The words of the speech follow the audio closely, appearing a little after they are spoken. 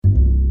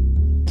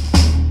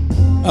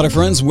Howdy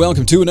friends,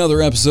 welcome to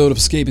another episode of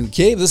Escaping the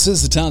Cave. This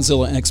is the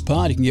Tonzilla X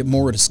Pod. You can get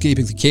more at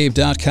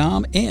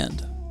escapingthecave.com,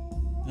 and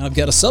I've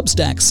got a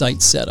Substack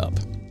site set up.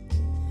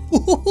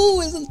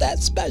 Ooh, isn't that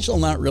special?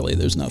 Not really,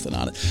 there's nothing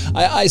on it.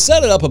 I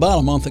set it up about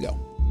a month ago.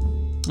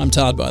 I'm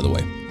Todd, by the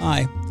way.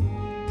 Hi.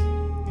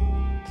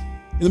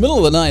 In the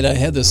middle of the night, I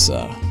had this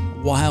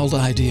wild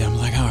idea. I'm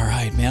like, all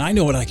right, man, I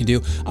know what I can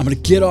do. I'm going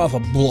to get off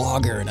of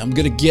Blogger, and I'm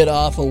going to get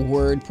off of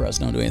WordPress.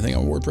 Don't do anything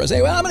on WordPress.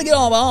 Hey, well, I'm going to get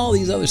off all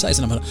these other sites,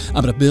 and I'm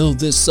going to build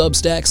this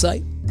Substack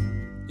site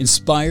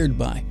inspired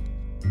by,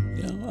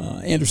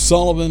 Andrew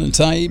Sullivan and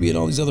Taibbi and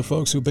all these other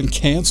folks who've been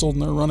canceled,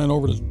 and they're running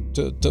over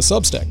to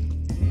Substack.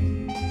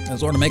 I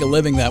sort of make a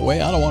living that way.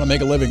 I don't want to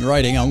make a living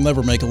writing. I'll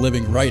never make a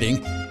living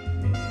writing.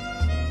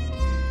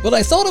 But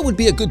I thought it would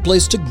be a good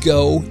place to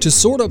go to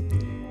sort of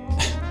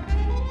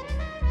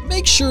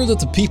make sure that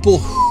the people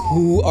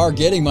who are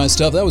getting my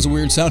stuff, that was a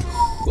weird sound,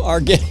 who are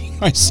getting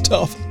my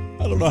stuff,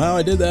 I don't know how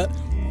I did that,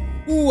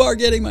 who are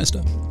getting my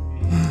stuff,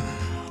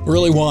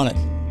 really want it.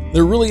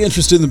 They're really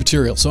interested in the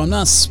material, so I'm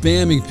not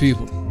spamming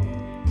people,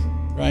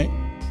 right?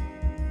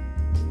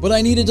 But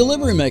I need a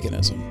delivery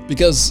mechanism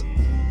because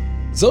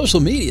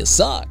social media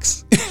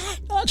sucks.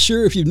 Not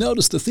sure if you've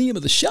noticed the theme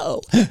of the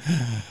show,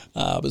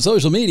 but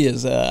social media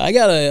is, I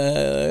got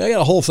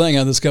a whole thing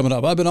on this coming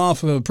up. I've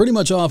been pretty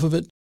much off of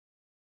it.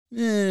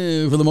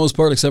 For the most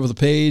part, except for the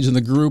page and the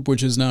group,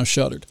 which is now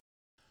shuttered.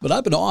 But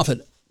I've been off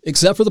it,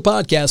 except for the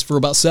podcast, for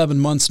about 7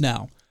 months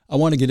now. I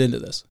want to get into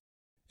this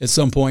at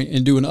some point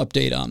and do an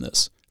update on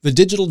this. The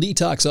digital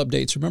detox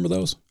updates, remember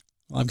those?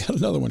 Well, I've got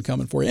another one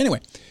coming for you.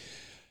 Anyway,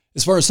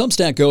 as far as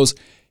Substack goes,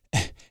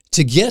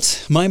 to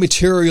get my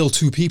material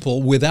to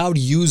people without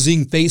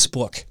using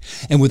Facebook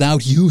and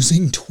without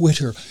using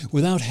Twitter,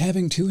 without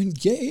having to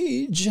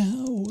engage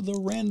the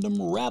random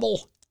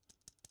rabble.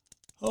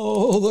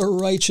 Oh, the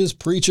righteous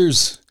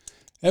preachers.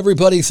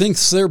 Everybody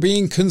thinks they're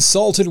being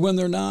consulted when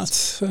they're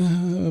not.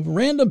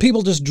 Random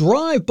people just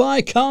drive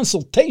by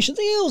consultations.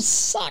 You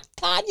suck,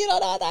 Todd. You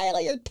don't know what the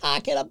hell you're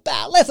talking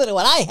about. Listen to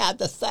what I have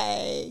to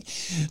say.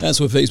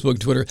 That's what Facebook,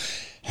 Twitter,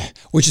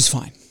 which is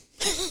fine.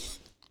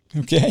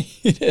 Okay,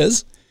 it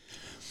is.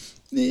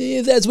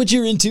 If that's what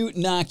you're into,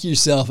 knock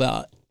yourself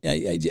out.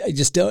 I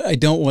just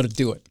don't want to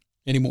do it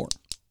anymore.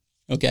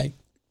 Okay?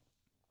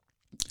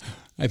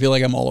 I feel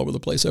like I'm all over the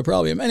place. I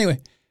probably am. Anyway,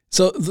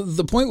 so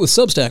the point with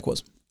Substack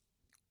was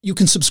you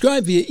can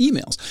subscribe via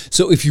emails.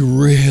 So if you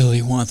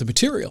really want the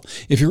material,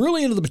 if you're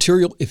really into the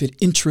material, if it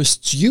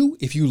interests you,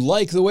 if you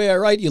like the way I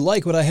write, you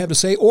like what I have to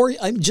say, or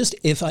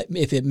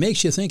if it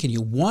makes you think and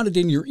you want it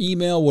in your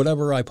email,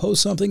 whatever I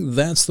post something,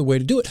 that's the way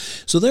to do it.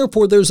 So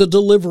therefore, there's a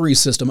delivery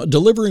system, a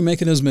delivery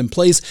mechanism in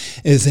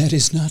place that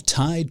is not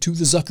tied to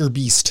the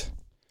Zuckerbeast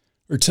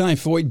or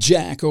Typhoid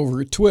Jack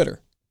over at Twitter,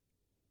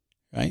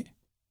 right?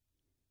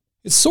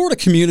 It's sort of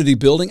community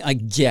building, I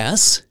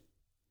guess.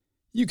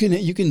 You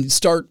can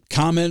start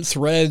comment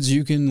threads.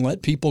 You can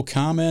let people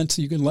comment.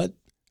 You can let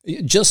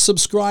just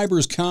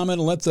subscribers comment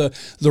and let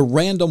the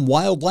random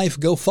wildlife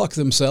go fuck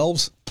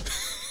themselves.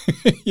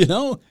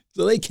 So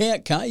they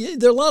can't.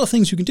 There are a lot of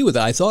things you can do with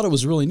that. I thought it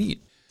was really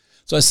neat.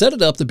 So I set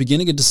it up the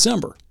beginning of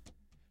December,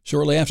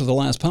 shortly after the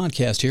last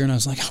podcast here, and I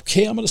was like,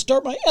 okay, I'm going to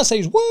start my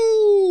essays.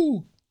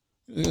 Woo!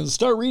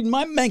 Start reading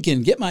my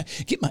Mencken. Get my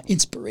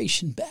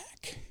inspiration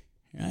back.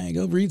 I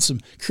go read some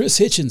Chris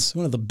Hitchens,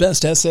 one of the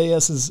best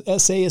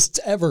essayists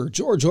ever.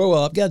 George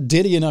Orwell. I've got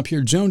Didion up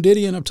here. Joan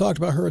Didion. I've talked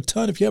about her a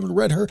ton. If you haven't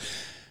read her,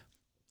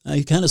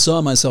 I kind of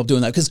saw myself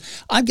doing that because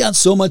I've got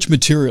so much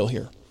material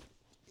here.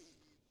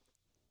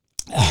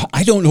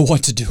 I don't know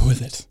what to do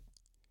with it.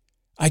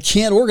 I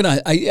can't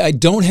organize. I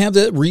don't have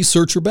that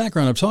researcher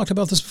background. I've talked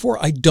about this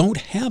before. I don't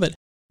have it.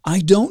 I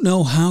don't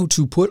know how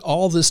to put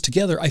all this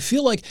together. I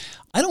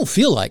don't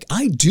feel like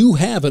I do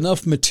have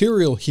enough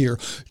material here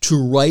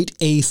to write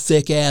a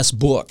thick-ass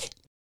book,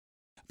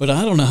 but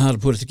I don't know how to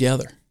put it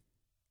together.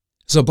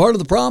 So part of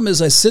the problem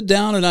is I sit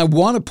down and I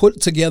want to put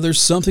together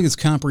something that's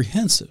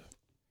comprehensive.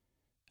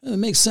 It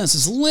makes sense.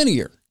 It's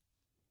linear,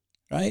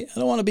 right? I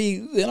don't want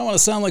to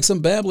sound like some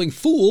babbling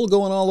fool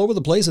going all over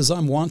the place as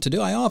I'm wont to do.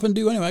 I often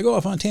do anyway. I go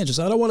off on tangents.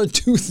 I don't want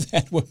to do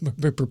that with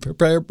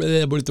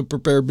the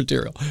prepared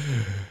material.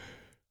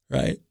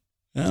 Right?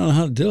 I don't know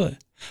how to do it.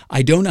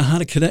 I don't know how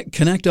to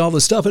connect all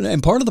this stuff.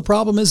 And part of the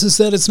problem is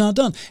that it's not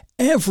done.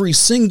 Every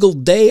single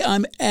day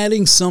I'm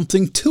adding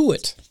something to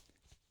it.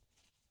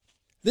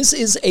 This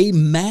is a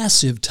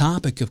massive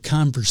topic of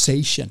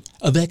conversation,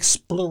 of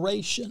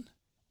exploration.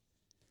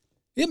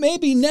 It may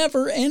be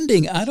never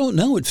ending. I don't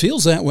know. It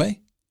feels that way.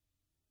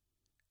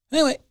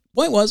 Anyway,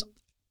 point was,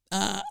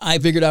 I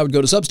figured I would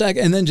go to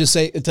Substack and then just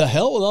say, to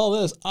hell with all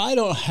this. I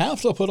don't have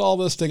to put all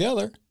this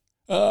together.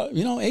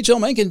 H.L.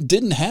 Mencken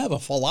didn't have a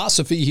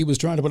philosophy he was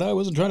trying to put out. I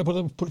wasn't trying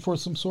to put forth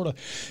some sort of,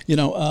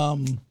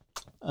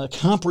 a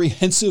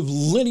comprehensive,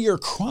 linear,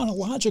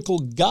 chronological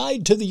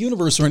guide to the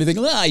universe or anything.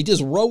 He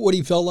just wrote what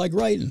he felt like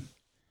writing.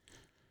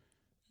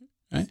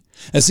 Right?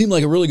 That seemed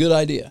like a really good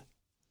idea.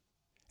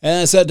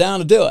 And I sat down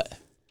to do it.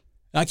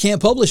 I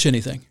can't publish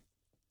anything.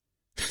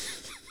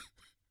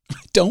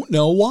 I don't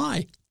know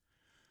why.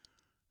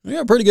 I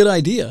got a pretty good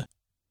idea.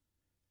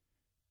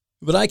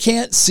 But I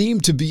can't seem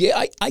to be,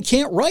 I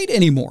can't write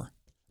anymore.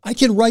 I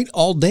can write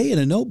all day in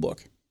a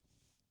notebook.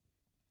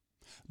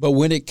 But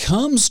when it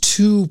comes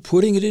to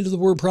putting it into the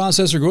word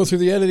processor, go through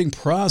the editing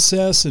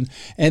process and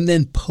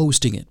then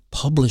posting it,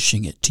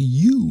 publishing it to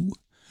you,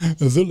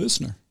 the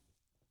listener,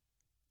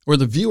 or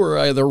the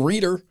viewer, the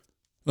reader,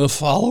 the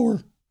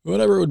follower,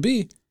 whatever it would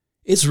be,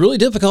 it's really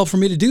difficult for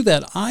me to do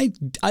that.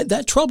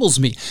 That troubles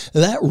me.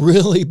 That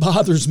really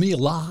bothers me a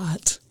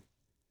lot.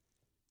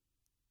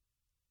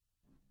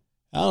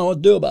 I don't know what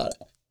to do about it.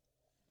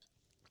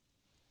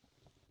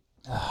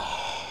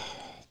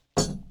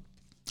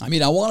 I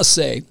mean, I want to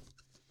say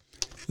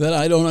that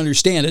I don't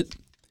understand it,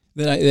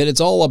 that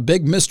it's all a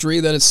big mystery,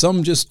 that it's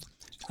some just,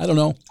 I don't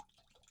know,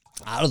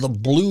 out of the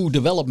blue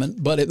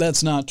development, but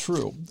that's not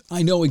true.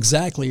 I know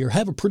exactly, or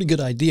have a pretty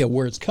good idea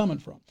where it's coming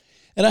from.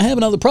 And I have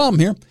another problem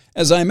here,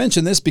 as I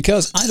mention this,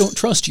 because I don't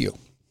trust you.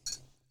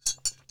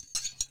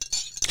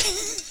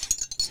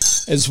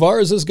 As far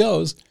as this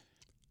goes,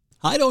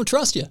 I don't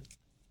trust you.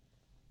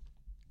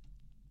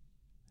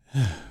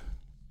 I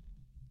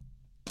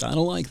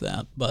don't like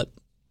that, but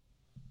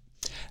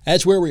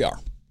that's where we are.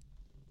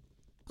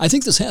 I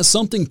think this has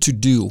something to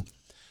do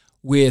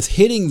with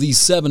hitting the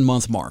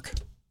 7-month mark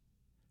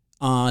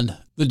on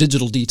the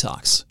digital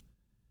detox.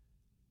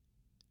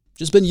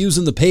 Just been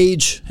using the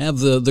page, have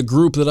the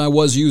group that I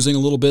was using a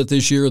little bit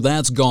this year.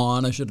 That's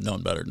gone. I should have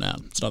known better than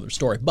that. It's another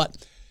story. But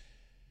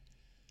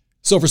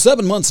so for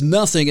 7 months,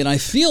 nothing, and I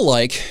feel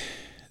like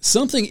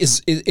something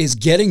is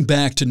getting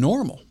back to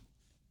normal.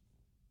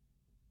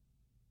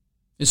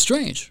 It's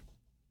strange.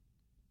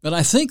 But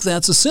I think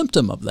that's a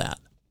symptom of that.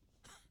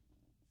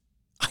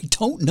 I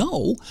don't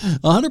know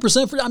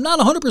 100%. I'm not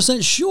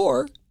 100%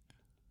 sure.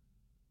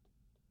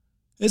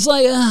 It's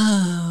like,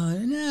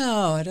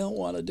 no, I don't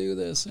want to do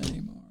this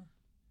anymore.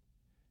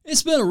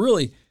 It's been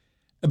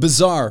a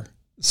bizarre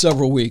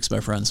several weeks,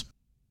 my friends.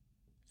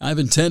 I've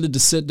intended to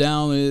sit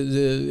down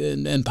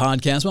and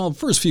podcast. Well, the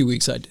first few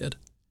weeks I did.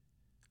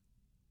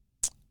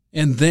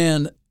 And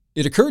then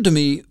it occurred to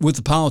me with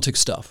the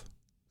politics stuff,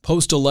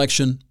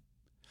 post-election,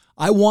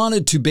 I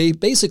wanted to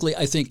basically,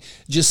 I think,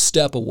 just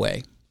step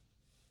away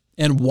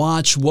and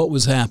watch what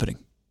was happening,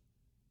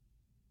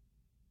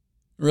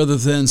 rather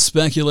than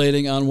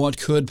speculating on what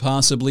could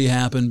possibly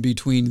happen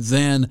between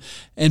then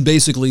and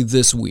basically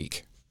this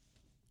week.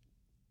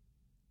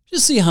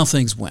 Just see how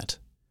things went.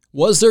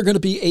 Was there going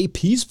to be a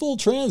peaceful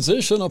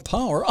transition of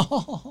power?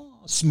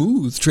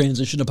 Smooth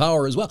transition of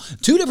power as well.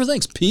 Two different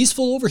things.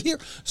 Peaceful over here,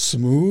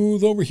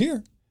 smooth over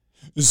here.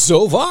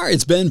 So far,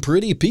 it's been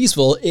pretty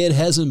peaceful. It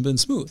hasn't been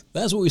smooth.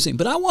 That's what we've seen.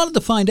 But I wanted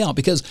to find out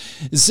because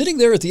sitting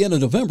there at the end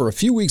of November, a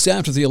few weeks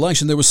after the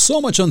election, there was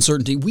so much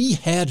uncertainty. We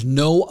had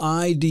no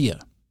idea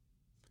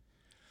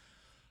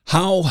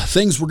how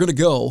things were going to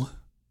go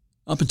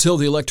up until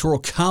the Electoral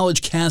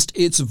College cast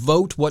its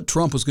vote, what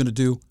Trump was going to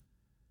do.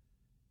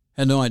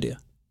 Had no idea.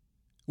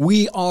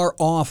 We are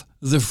off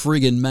the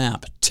friggin'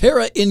 map.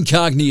 Terra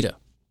incognita.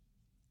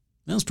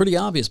 That was pretty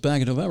obvious back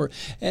in November.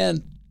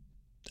 And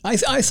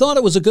I thought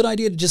it was a good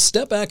idea to just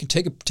step back and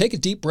take a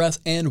deep breath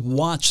and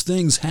watch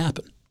things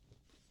happen.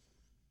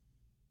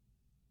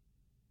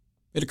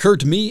 It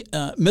occurred to me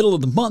middle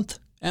of the month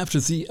after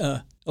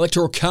the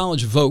Electoral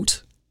College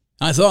vote.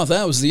 I thought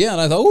that was the end.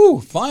 I thought,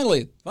 ooh,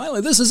 finally,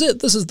 this is it.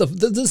 This is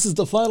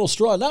the final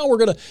straw. Now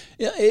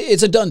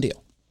it's a done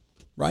deal,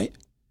 right?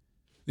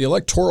 The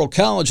Electoral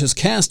College has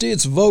cast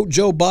its vote.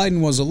 Joe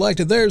Biden was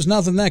elected. There's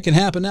nothing that can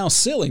happen now.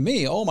 Silly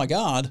me. Oh, my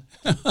God.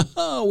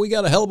 We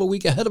got a hell of a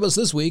week ahead of us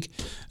this week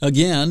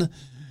again.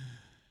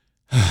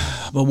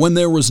 But when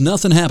there was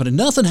nothing happening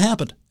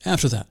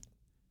after that.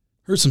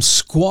 Heard some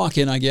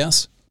squawking, I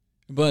guess.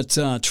 But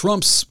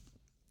Trump's,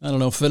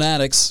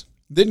 fanatics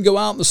didn't go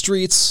out in the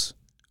streets.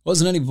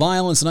 Wasn't any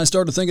violence. And I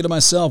started thinking to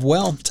myself,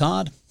 well,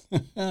 Todd,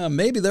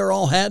 maybe they're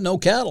all hat, no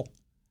cattle.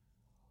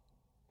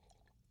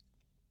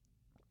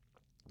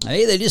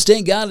 Hey, they just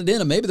ain't got it in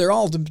them. Maybe they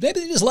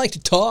just like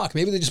to talk.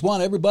 Maybe they just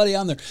want everybody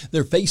on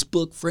their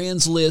Facebook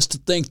friends list to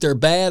think they're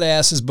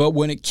badasses. But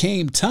when it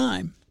came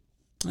time,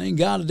 they ain't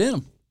got it in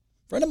them.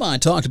 A friend of mine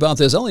talked about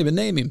this. I'll even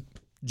name him,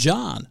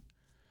 John.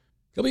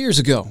 A couple years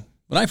ago,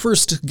 when I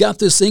first got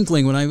this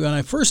inkling,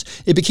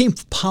 it became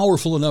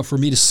powerful enough for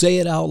me to say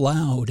it out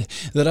loud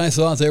that I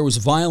thought there was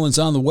violence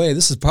on the way.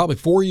 This is probably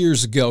 4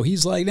 years ago.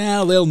 He's like,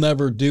 they'll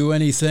never do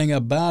anything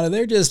about it.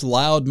 They're just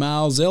loud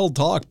mouths. They'll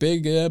talk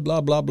big,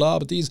 blah, blah, blah.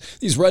 But these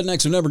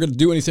rednecks are never going to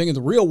do anything in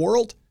the real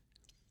world.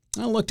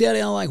 I looked at it,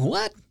 I'm like,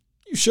 what?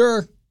 You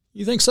sure?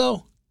 You think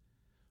so?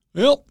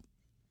 Well,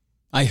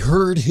 I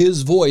heard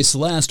his voice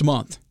last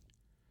month.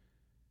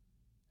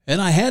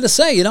 And I had to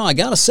say, I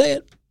got to say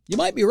it. You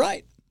might be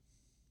right.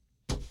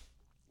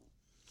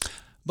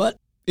 But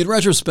in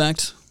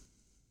retrospect,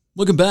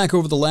 looking back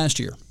over the last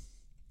year,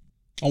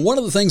 on one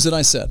of the things that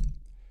I said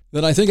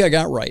that I think I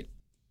got right,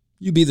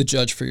 you be the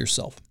judge for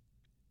yourself.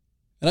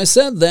 And I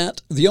said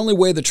that the only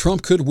way that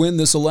Trump could win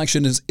this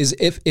election is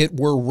if it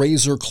were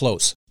razor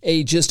close.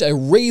 Just a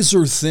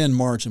razor-thin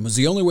margin was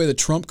the only way that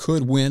Trump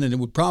could win, and it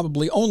would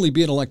probably only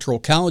be an electoral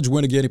college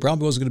win again. He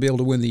probably wasn't going to be able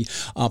to win the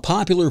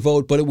popular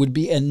vote, but it would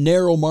be a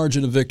narrow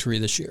margin of victory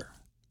this year.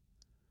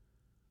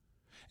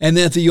 And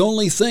that the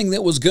only thing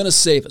that was going to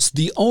save us,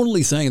 the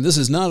only thing, and this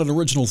is not an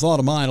original thought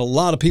of mine, a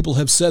lot of people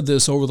have said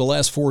this over the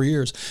last 4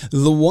 years,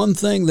 the one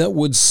thing that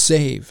would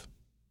save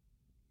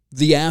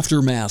the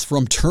aftermath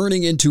from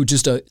turning into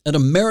just an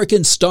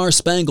American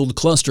star-spangled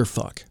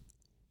clusterfuck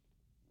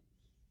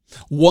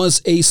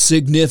was a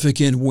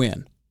significant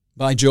win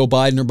by Joe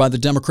Biden or by the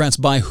Democrats,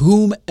 by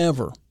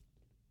whomever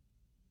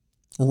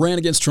ran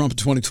against Trump in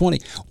 2020.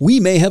 We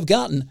may have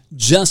gotten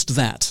just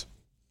that.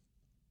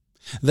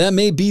 That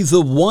may be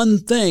the one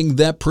thing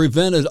that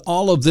prevented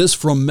all of this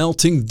from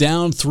melting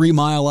down 3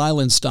 Mile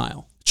Island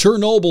style,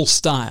 Chernobyl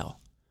style.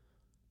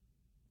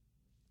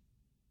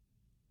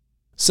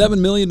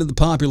 7 million in the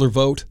popular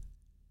vote.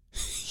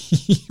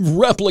 He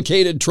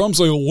replicated Trump's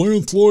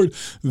landslide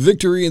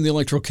victory in the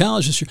Electoral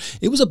College this year.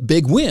 It was a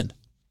big win.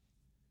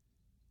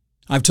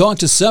 I've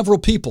talked to several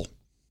people,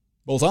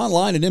 both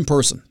online and in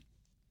person,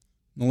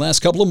 in the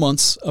last couple of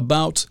months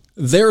about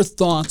their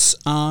thoughts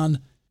on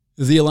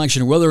the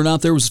election, whether or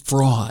not there was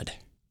fraud,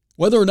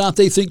 whether or not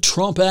they think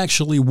Trump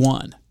actually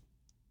won.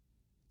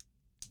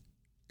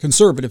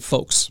 Conservative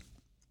folks.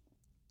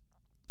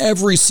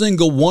 Every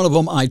single one of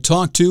them I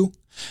talked to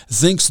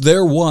thinks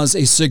there was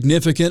a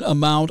significant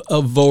amount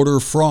of voter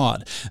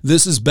fraud.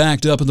 This is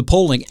backed up in the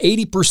polling.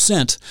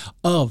 80%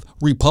 of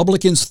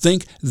Republicans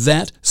think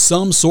that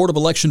some sort of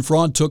election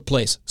fraud took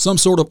place, some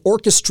sort of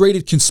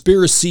orchestrated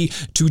conspiracy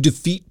to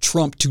defeat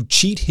Trump, to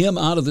cheat him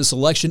out of this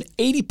election.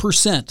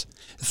 80%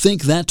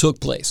 think that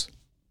took place.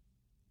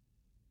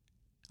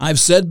 I've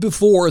said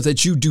before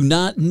that you do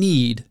not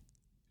need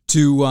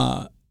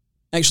to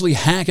actually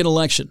hack an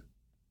election,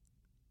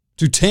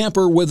 to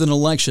tamper with an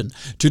election,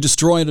 to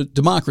destroy a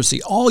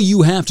democracy. All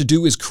you have to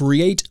do is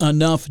create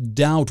enough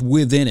doubt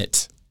within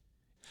it.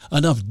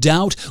 Enough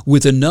doubt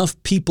with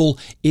enough people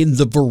in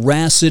the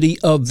veracity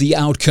of the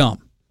outcome.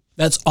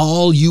 That's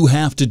all you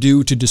have to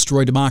do to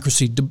destroy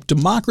democracy.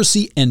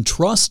 Democracy and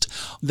trust,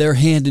 they're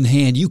hand in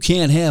hand. You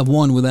can't have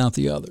one without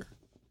the other.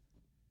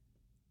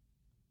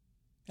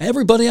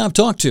 Everybody I've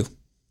talked to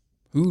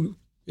who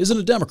isn't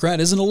a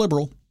Democrat, isn't a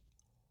liberal,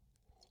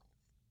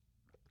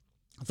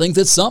 think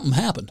that something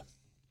happened.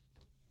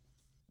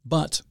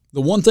 But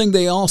the one thing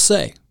they all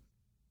say,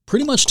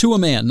 pretty much to a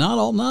man, not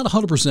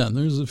 100%,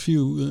 there's a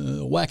few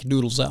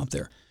wackadoodles out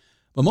there,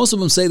 but most of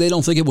them say they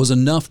don't think it was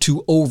enough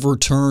to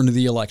overturn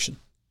the election.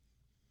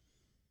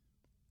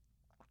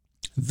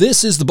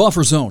 This is the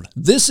buffer zone.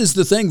 This is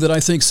the thing that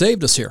I think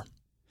saved us here,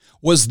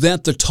 was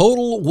that the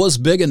total was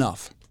big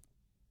enough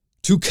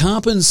to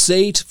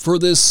compensate for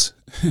this,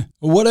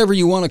 whatever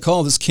you want to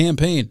call this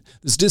campaign,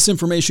 this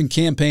disinformation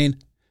campaign.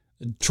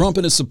 Trump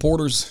and his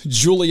supporters,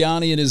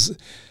 Giuliani and his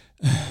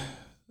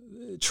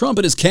Trump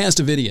and his cast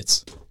of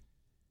idiots.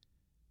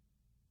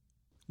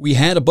 We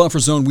had a buffer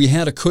zone. We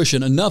had a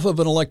cushion, enough of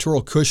an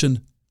electoral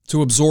cushion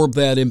to absorb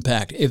that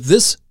impact. If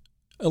this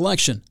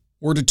election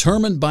were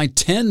determined by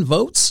 10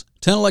 votes,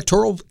 10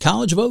 electoral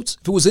college votes,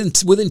 if it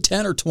was within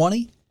 10 or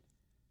 20,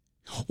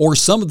 or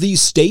some of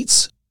these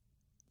states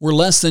were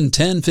less than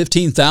 10,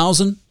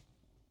 15,000,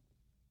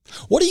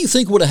 what do you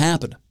think would have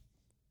happened?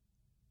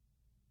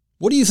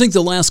 What do you think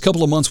the last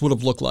couple of months would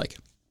have looked like?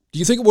 Do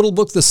you think it would have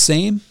looked the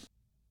same?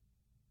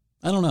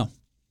 I don't know.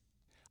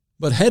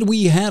 But had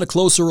we had a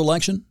closer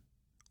election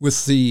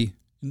with the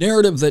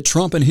narrative that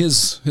Trump and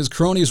his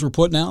cronies were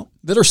putting out,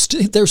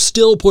 that they're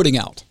still putting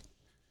out,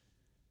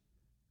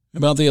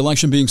 about the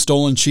election being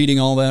stolen, cheating,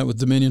 all that with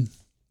Dominion,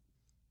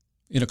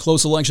 in a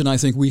close election, I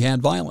think we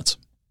had violence.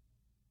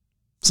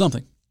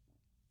 Something.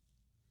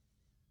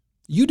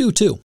 You do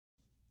too.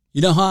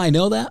 You know how I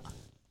know that? I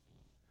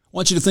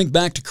want you to think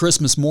back to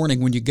Christmas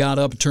morning when you got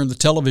up and turned the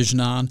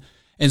television on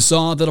and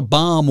saw that a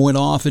bomb went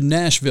off in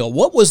Nashville.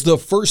 What was the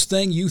first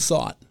thing you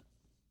thought?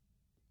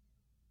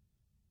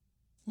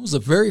 What was the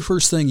very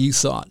first thing you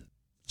thought?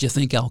 Did you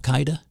think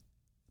Al-Qaeda?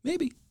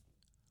 Maybe.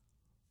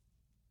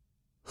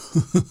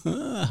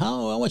 I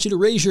want you to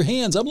raise your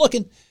hands. I'm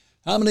looking.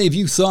 How many of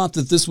you thought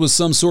that this was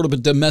some sort of a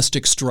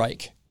domestic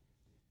strike?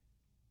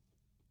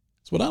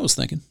 That's what I was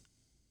thinking.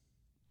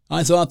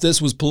 I thought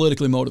this was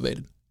politically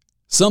motivated.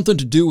 Something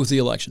to do with the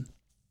election.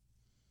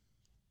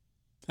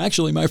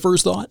 Actually, my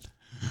first thought,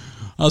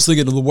 I was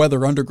thinking of the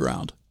Weather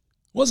Underground.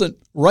 It wasn't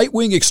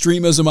right-wing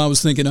extremism I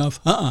was thinking of.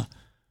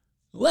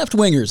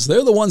 Left-wingers,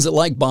 they're the ones that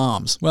like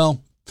bombs.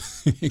 Well,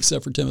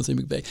 except for Timothy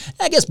McVeigh.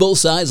 I guess both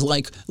sides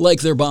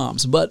like their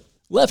bombs, but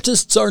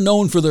leftists are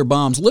known for their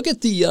bombs. Look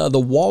at the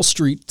Wall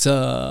Street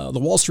bomb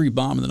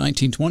in the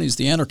 1920s,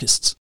 the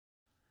anarchists.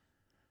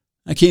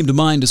 That came to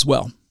mind as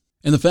well.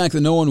 And the fact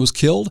that no one was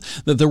killed,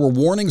 that there were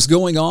warnings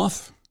going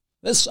off.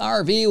 This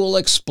RV will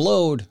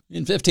explode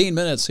in 15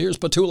 minutes. Here's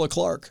Petula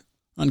Clark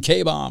on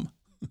K-Bomb.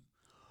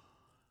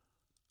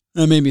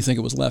 That made me think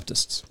it was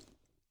leftists.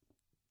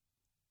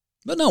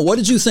 But no, what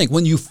did you think?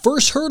 When you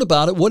first heard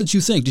about it, what did you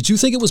think? Did you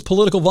think it was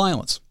political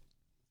violence?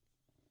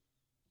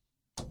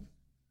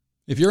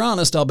 If you're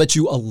honest, I'll bet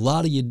you a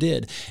lot of you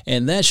did.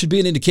 And that should be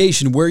an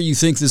indication where you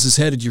think this is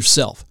headed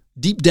yourself,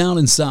 deep down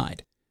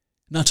inside.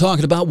 I'm not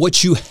talking about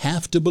what you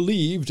have to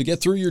believe to get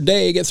through your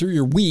day, get through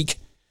your week,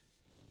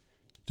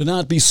 to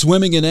not be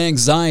swimming in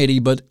anxiety.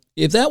 But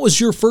if that was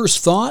your first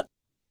thought,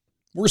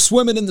 we're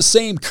swimming in the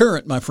same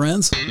current, my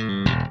friends. Be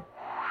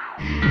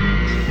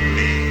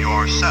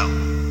yourself.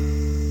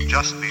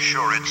 Just be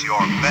sure it's your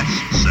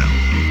best self.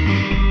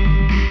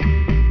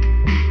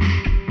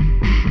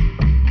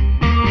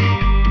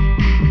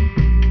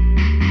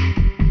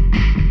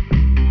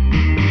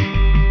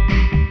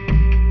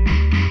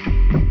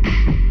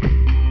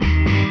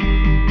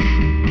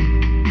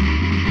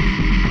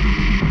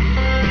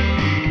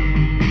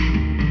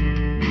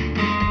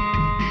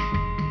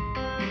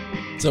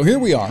 So here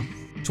we are,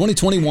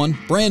 2021,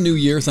 brand new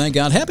year, thank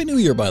God. Happy New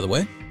Year, by the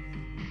way.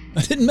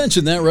 I didn't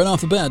mention that right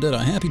off the bat, did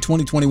I? Happy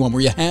 2021. Were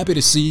you happy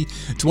to see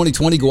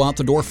 2020 go out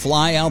the door,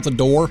 fly out the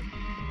door?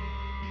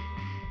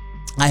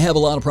 I have a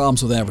lot of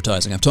problems with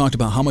advertising. I've talked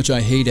about how much I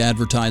hate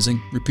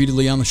advertising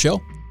repeatedly on the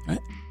show, right?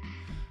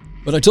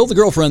 But I told the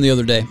girlfriend the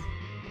other day,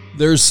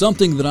 there's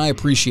something that I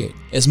appreciate.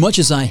 As much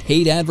as I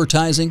hate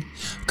advertising,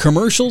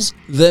 commercials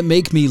that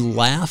make me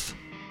laugh,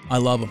 I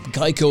love them.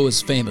 Geico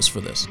is famous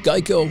for this.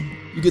 Geico,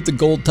 you get the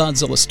gold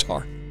Todzilla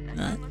star. All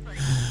right.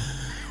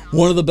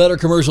 One of the better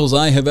commercials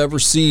I have ever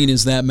seen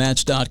is that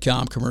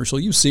Match.com commercial.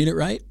 You've seen it,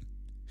 right?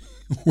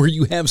 Where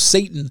you have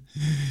Satan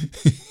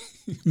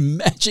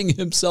matching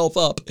himself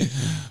up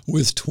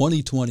with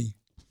 2020,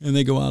 and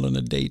they go out on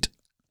a date.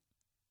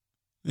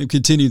 They've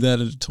continued that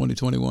into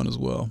 2021 as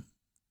well.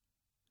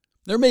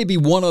 There may be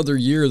one other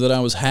year that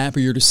I was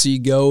happier to see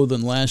go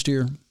than last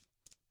year.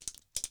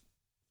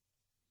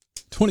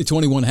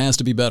 2021 has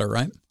to be better,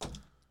 right?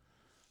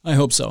 I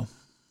hope so.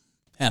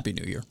 Happy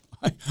New Year.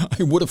 I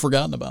would have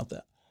forgotten about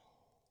that.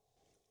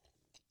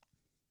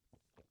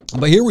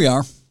 But here we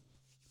are,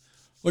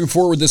 looking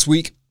forward this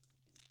week.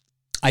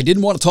 I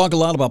didn't want to talk a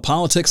lot about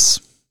politics,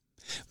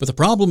 but the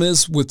problem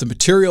is with the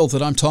material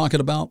that I'm talking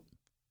about,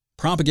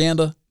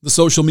 propaganda, the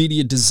social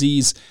media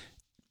disease,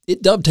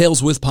 it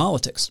dovetails with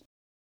politics.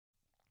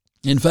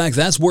 In fact,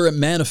 that's where it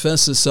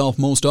manifests itself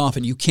most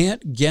often. You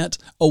can't get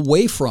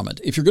away from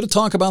it. If you're going to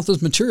talk about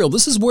this material,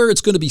 this is where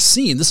it's going to be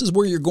seen. This is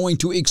where you're going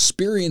to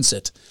experience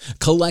it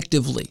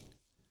collectively,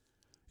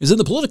 is in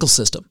the political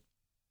system.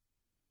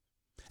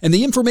 And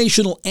the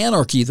informational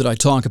anarchy that I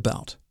talk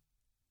about,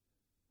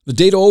 the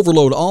data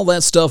overload, all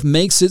that stuff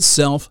makes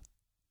itself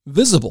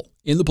visible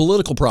in the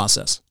political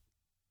process,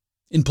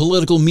 in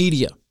political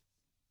media.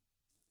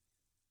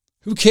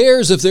 Who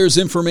cares if there's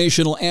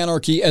informational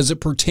anarchy as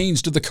it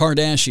pertains to the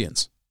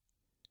Kardashians?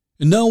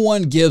 No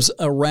one gives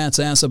a rat's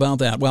ass about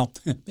that. Well,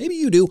 maybe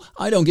you do.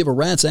 I don't give a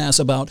rat's ass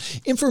about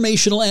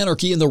informational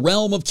anarchy in the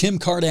realm of Kim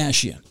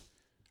Kardashian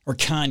or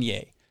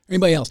Kanye or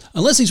anybody else.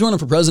 Unless he's running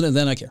for president,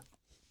 then I care.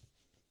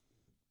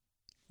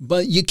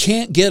 But you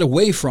can't get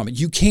away from it.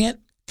 You can't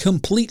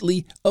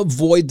completely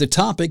avoid the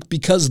topic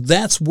because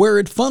that's where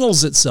it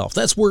funnels itself.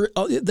 That's where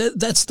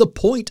that's the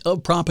point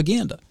of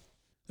propaganda.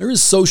 There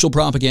is social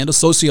propaganda,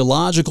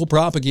 sociological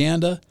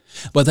propaganda,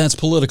 but that's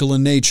political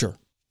in nature.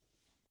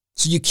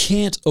 So you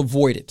can't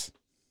avoid it.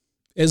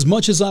 As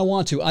much as I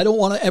want to, I don't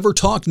want to ever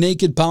talk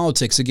naked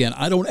politics again.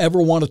 I don't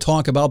ever want to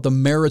talk about the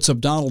merits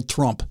of Donald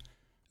Trump,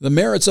 the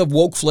merits of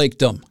woke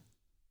flakedom.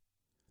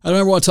 I don't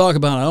ever want to talk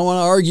about it. I don't want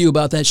to argue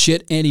about that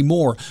shit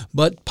anymore.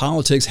 But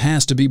politics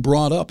has to be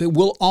brought up. It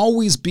will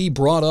always be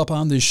brought up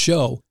on this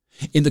show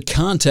in the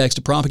context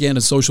of propaganda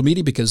and social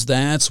media because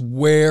that's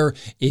where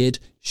it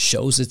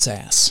shows its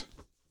ass.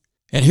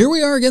 And here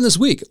we are again this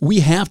week. We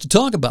have to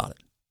talk about it.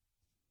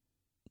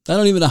 I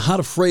don't even know how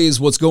to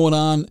phrase what's going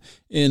on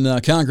in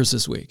Congress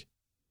this week.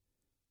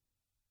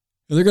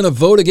 They're going to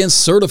vote against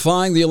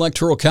certifying the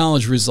Electoral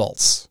College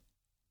results.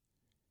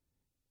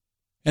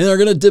 And they're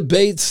going to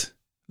debate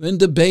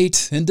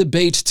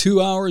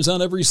 2 hours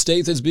on every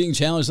state that's being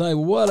challenged.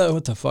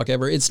 What the fuck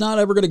ever. It's not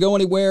ever going to go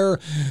anywhere.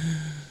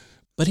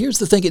 But here's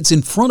the thing. It's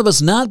in front of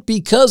us not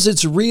because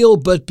it's real,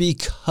 but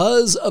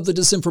because of the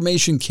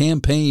disinformation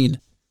campaign.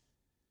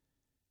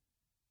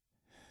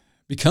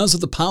 Because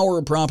of the power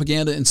of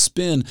propaganda and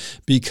spin.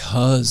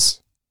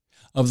 Because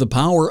of the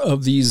power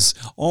of these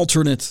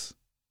alternate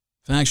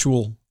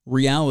factual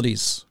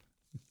realities.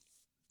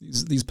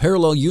 These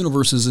parallel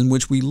universes in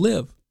which we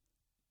live.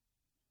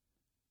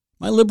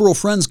 My liberal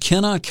friends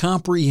cannot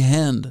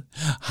comprehend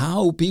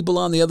how people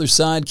on the other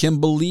side can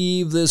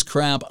believe this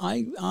crap.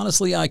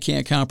 Honestly, I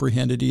can't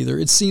comprehend it either.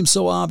 It seems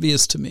so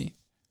obvious to me.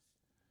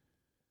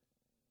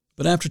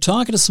 But after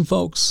talking to some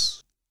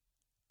folks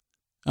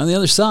on the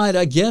other side,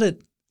 I get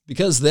it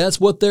because that's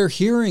what they're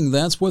hearing.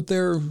 That's what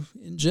they're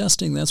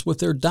ingesting. That's what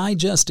they're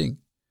digesting.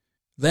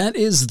 That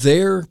is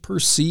their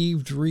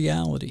perceived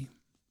reality.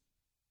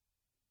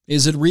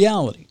 Is it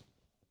reality?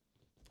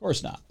 Of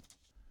course not.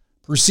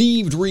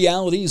 Perceived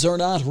realities are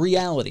not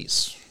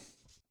realities.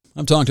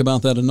 I've talked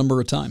about that a number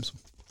of times.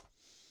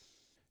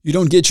 You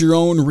don't get your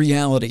own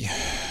reality.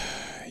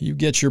 You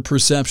get your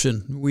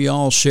perception. We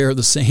all share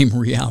the same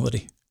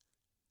reality.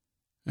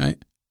 Right?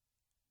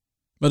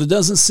 But it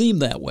doesn't seem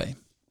that way.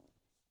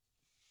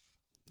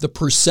 The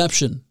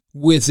perception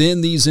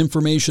within these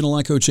informational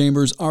echo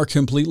chambers are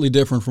completely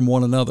different from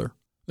one another.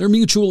 They're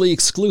mutually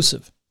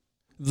exclusive.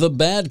 The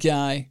bad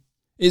guy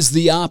is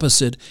the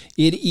opposite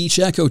in each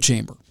echo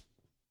chamber.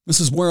 This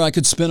is where I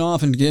could spin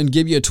off and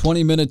give you a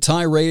 20-minute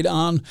tirade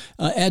on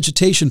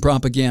agitation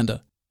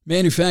propaganda,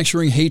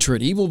 manufacturing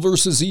hatred, evil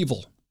versus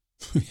evil,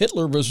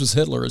 Hitler versus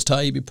Hitler, as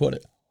Taibbi put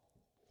it.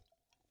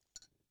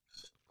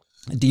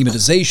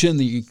 Demonization,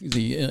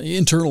 the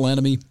internal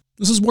enemy.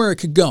 This is where it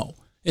could go.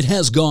 It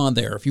has gone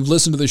there. If you've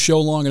listened to the show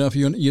long enough,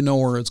 you know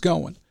where it's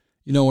going.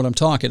 You know what I'm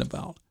talking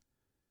about.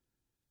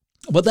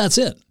 But that's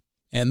it.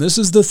 And this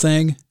is the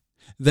thing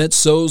that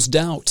sows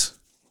doubt.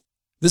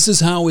 This is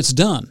how it's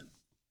done.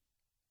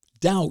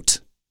 Doubt.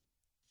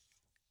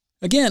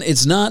 Again,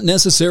 it's not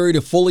necessary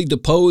to fully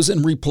depose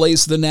and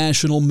replace the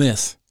national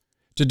myth.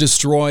 To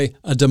destroy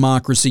a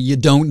democracy, you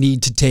don't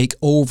need to take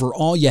over.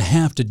 All you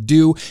have to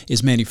do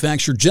is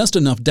manufacture just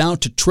enough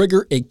doubt to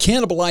trigger a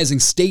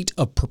cannibalizing state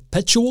of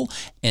perpetual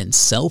and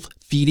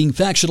self-feeding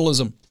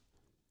factionalism.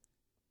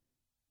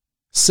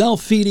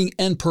 Self-feeding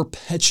and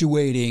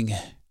perpetuating,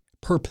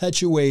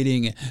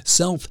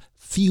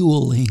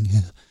 self-fueling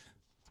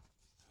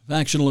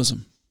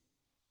factionalism.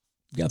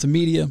 You got the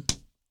media.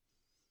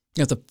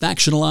 You got the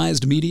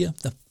factionalized media,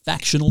 the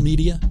factional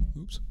media.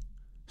 Oops.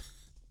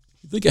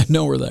 You think I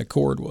know where that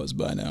cord was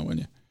by now,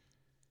 wouldn't you?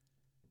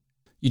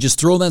 You just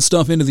throw that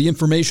stuff into the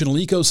informational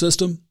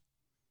ecosystem.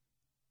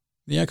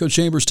 The echo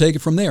chambers take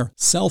it from there.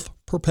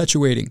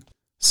 Self-perpetuating,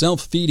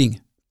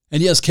 self-feeding,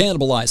 and yes,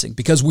 cannibalizing,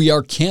 because we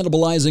are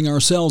cannibalizing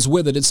ourselves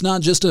with it. It's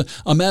not just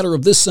a matter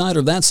of this side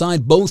or that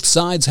side. Both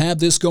sides have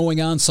this going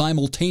on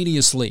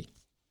simultaneously.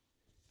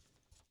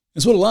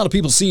 It's what a lot of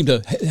people seem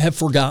to have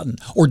forgotten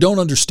or don't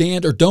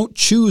understand or don't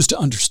choose to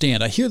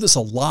understand. I hear this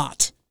a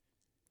lot.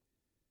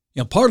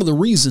 You know, part of the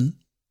reason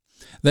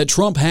that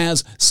Trump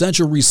has such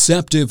a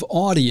receptive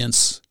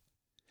audience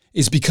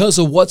is because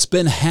of what's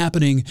been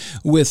happening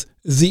with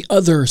the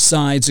other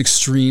side's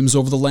extremes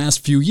over the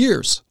last few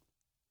years.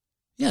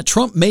 Yeah,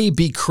 Trump may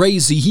be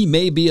crazy, he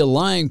may be a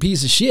lying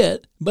piece of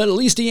shit, but at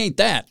least he ain't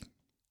that.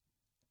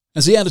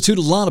 That's the attitude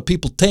a lot of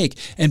people take.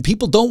 And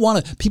people who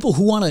want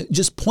to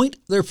just point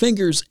their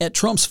fingers at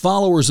Trump's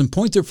followers and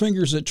point their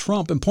fingers at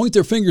Trump and point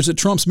their fingers at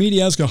Trump's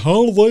media, asking,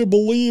 how do they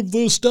believe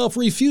this stuff?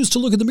 Refuse to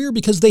look in the mirror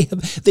because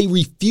they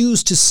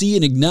refuse to see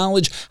and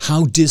acknowledge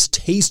how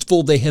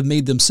distasteful they have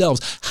made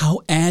themselves,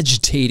 how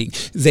agitating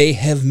they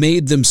have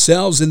made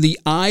themselves in the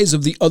eyes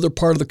of the other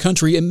part of the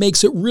country. It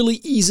makes it really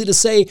easy to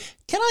say,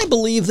 can I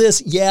believe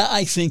this? Yeah,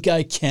 I think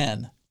I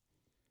can.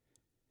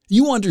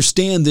 You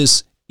understand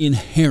this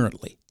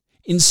inherently.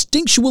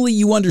 Instinctually,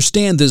 you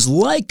understand this.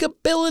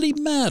 Likability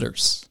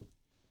matters.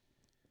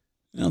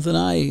 Something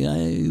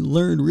I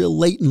learned real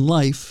late in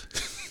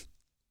life.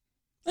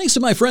 Thanks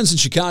to my friends in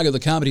Chicago, the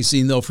comedy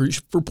scene, though, for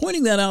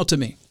pointing that out to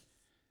me.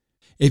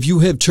 If you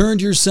have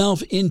turned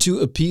yourself into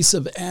a piece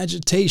of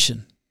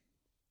agitation,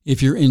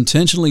 if you're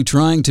intentionally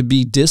trying to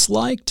be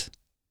disliked,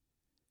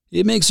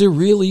 it makes it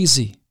real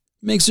easy.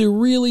 It makes it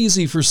real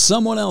easy for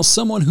someone else,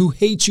 someone who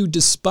hates you,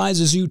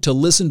 despises you, to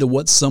listen to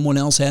what someone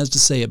else has to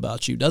say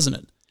about you, doesn't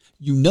it?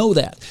 You know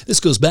that. This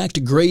goes back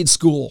to grade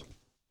school.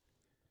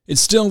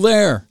 It's still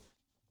there.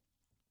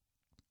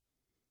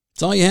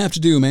 It's all you have to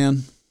do,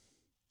 man.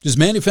 Just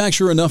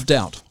manufacture enough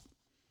doubt.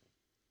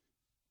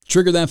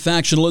 Trigger that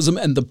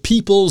factionalism, and the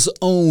people's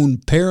own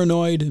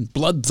paranoid and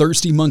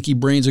bloodthirsty monkey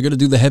brains are going to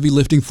do the heavy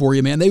lifting for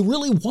you, man. They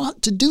really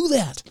want to do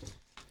that.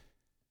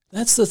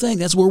 That's the thing.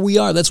 That's where we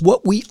are. That's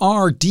what we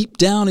are deep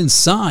down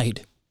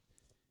inside.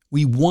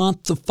 We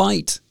want the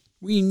fight.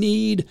 We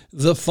need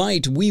the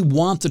fight. We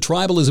want the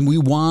tribalism. We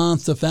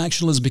want the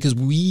factionalism because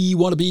we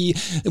want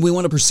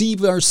to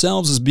perceive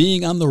ourselves as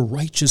being on the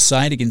righteous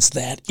side against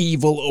that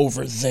evil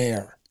over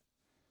there.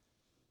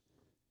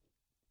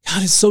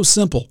 God, it's so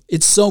simple.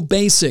 It's so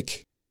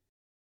basic.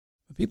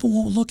 But people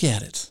won't look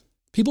at it.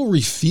 People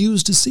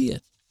refuse to see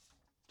it.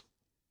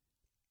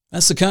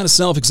 That's the kind of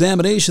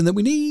self-examination that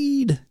we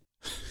need.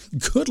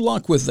 Good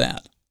luck with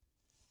that.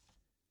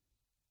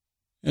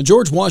 And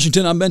George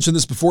Washington, I mentioned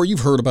this before,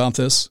 you've heard about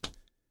this.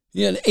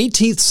 He had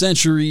 18th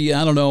century,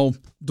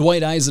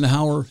 Dwight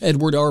Eisenhower,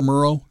 Edward R.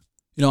 Murrow.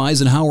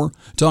 Eisenhower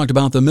talked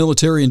about the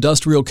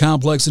military-industrial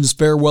complex in his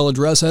farewell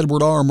address.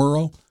 Edward R.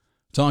 Murrow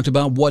talked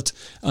about what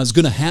is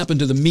going to happen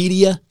to the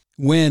media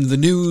when the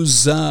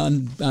news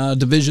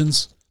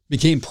divisions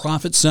became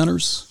profit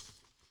centers.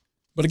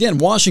 But again,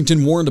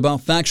 Washington warned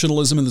about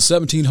factionalism in the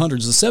 1700s,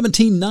 the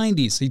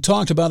 1790s. He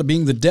talked about it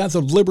being the death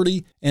of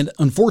liberty, and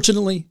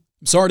unfortunately,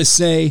 I'm sorry to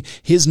say,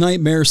 his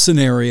nightmare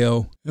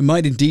scenario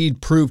might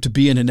indeed prove to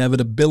be an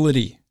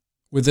inevitability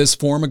with this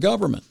form of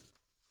government.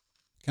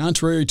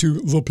 Contrary to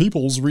the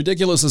people's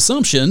ridiculous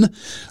assumption,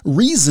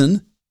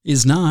 reason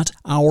is not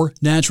our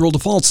natural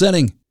default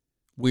setting.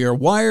 We are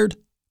wired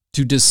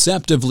to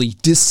deceptively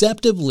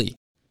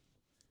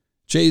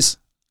chase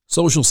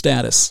social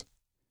status,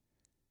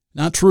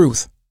 not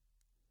truth.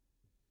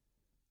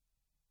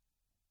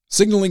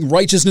 signaling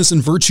righteousness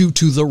and virtue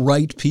to the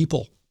right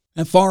people.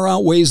 That far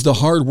outweighs the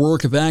hard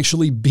work of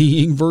actually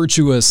being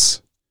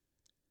virtuous.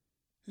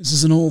 This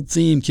is an old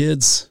theme,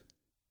 kids.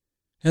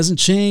 Hasn't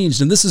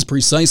changed, and this is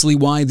precisely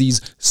why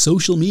these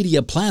social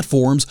media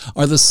platforms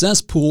are the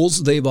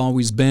cesspools they've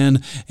always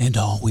been and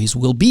always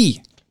will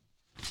be.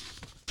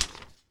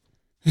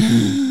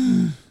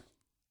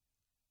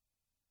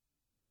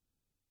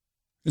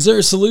 Is there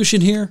a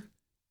solution here?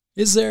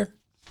 Is there?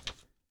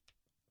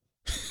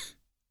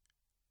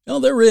 No,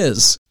 there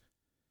is.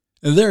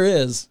 There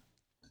is.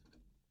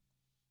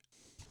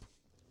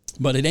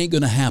 But it ain't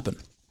going to happen.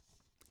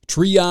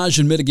 Triage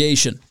and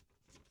mitigation.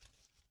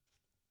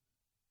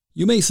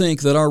 You may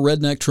think that our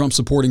redneck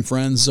Trump-supporting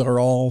friends are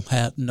all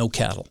hat and no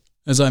cattle,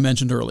 as I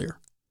mentioned earlier.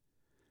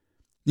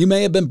 You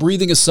may have been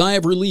breathing a sigh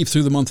of relief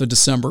through the month of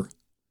December,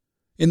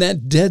 in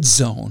that dead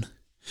zone,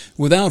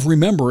 without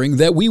remembering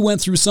that we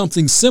went through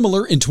something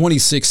similar in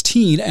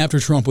 2016 after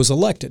Trump was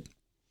elected.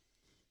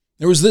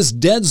 There was this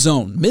dead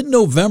zone,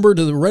 mid-November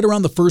to right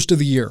around the first of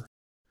the year,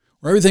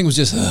 where everything was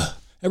just,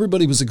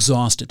 everybody was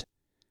exhausted.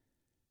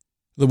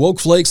 The woke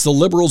flakes, the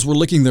liberals, were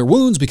licking their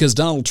wounds because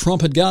Donald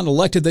Trump had gotten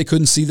elected. They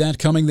couldn't see that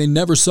coming. They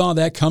never saw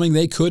that coming.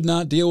 They could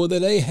not deal with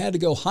it. They had to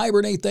go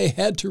hibernate. They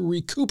had to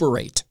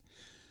recuperate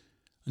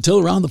until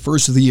around the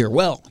first of the year.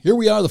 Well, here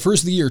we are, the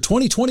first of the year.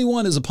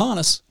 2021 is upon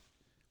us.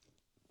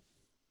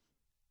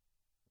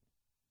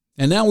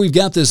 And now we've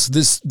got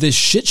this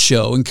shit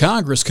show in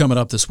Congress coming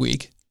up this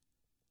week.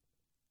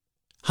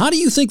 How do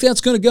you think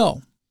that's going to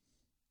go?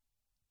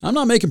 I'm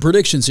not making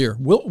predictions here.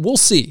 We'll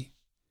see.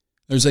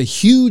 There's a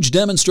huge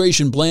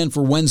demonstration planned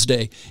for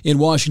Wednesday in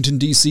Washington,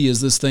 D.C.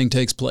 as this thing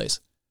takes place.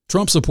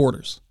 Trump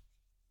supporters.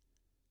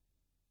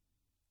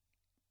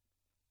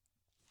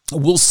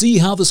 We'll see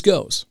how this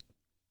goes.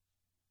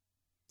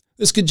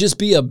 This could just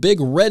be a big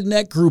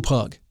redneck group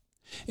hug.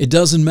 It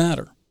doesn't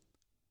matter.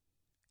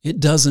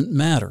 It doesn't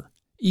matter.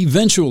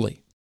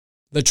 Eventually,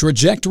 the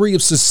trajectory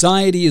of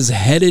society is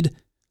headed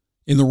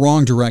in the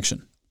wrong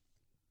direction.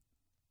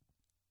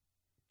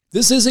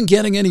 This isn't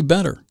getting any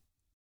better.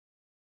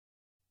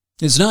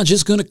 It's not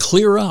just going to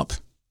clear up.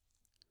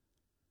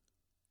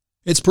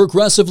 It's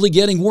progressively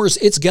getting worse.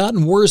 It's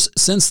gotten worse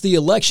since the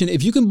election.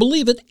 If you can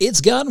believe it,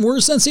 it's gotten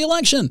worse since the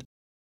election.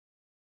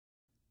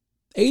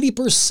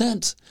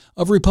 80%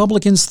 of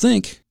Republicans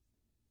think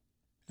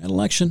an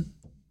election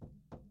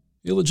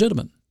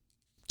illegitimate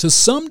to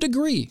some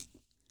degree.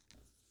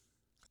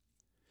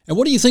 And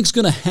what do you think is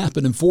going to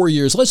happen in 4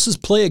 years? Let's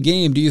just play a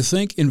game. Do you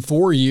think in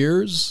 4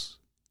 years,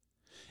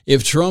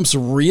 if Trump's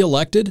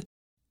reelected,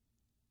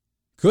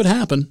 could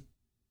happen,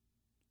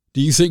 do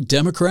you think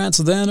Democrats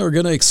then are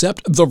going to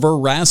accept the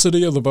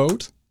veracity of the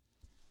vote?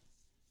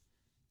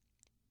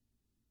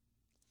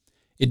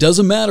 It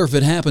doesn't matter if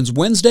it happens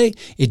Wednesday.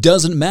 It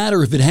doesn't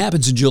matter if it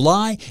happens in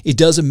July. It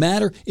doesn't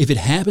matter if it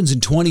happens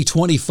in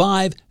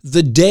 2025.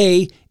 The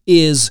day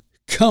is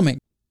coming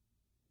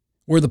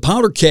where the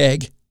powder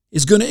keg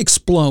is going to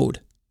explode.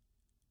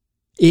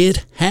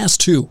 It has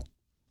to.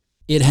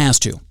 It has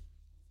to.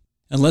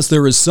 Unless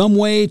there is some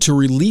way to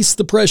release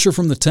the pressure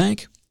from the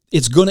tank,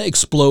 it's going to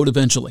explode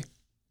eventually.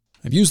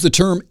 I've used the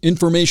term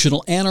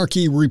informational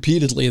anarchy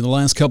repeatedly in the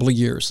last couple of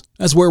years.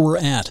 That's where we're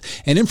at.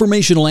 And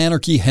informational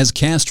anarchy has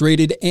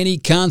castrated any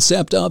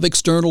concept of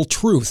external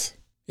truth.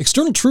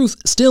 External truth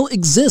still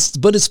exists,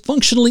 but is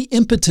functionally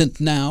impotent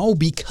now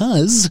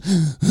because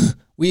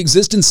we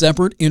exist in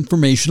separate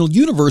informational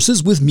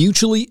universes with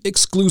mutually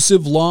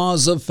exclusive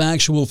laws of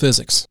factual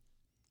physics.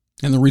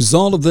 And the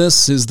result of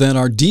this is that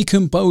our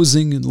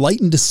decomposing,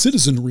 enlightened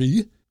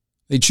citizenry,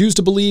 they choose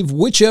to believe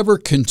whichever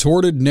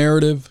contorted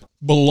narrative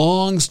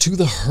belongs to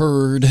the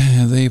herd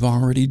they've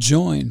already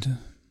joined.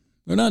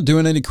 They're not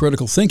doing any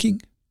critical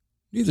thinking,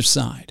 neither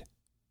side.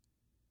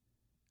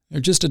 They're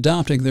just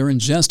adopting, they're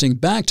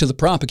ingesting back to the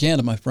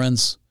propaganda, my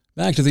friends,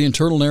 back to the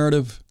internal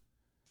narrative,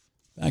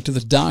 back to the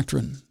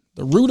doctrine.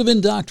 The root of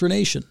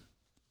indoctrination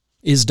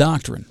is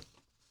doctrine.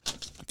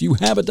 If you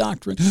have a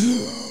doctrine,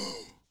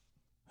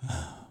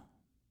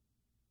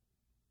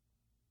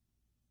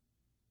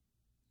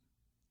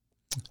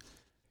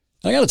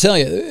 I got to tell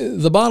you,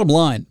 the bottom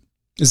line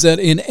is that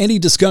in any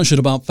discussion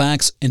about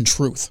facts and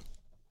truth,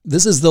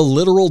 this is the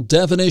literal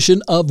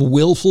definition of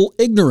willful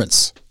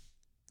ignorance.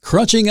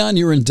 Crutching on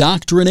your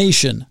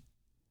indoctrination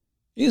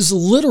is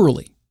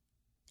literally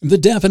the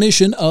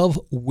definition of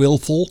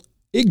willful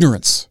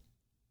ignorance.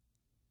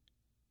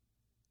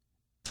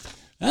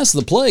 That's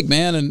the plague,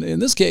 man. And in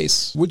this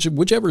case,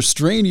 whichever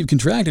strain you've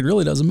contracted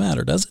really doesn't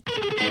matter, does it?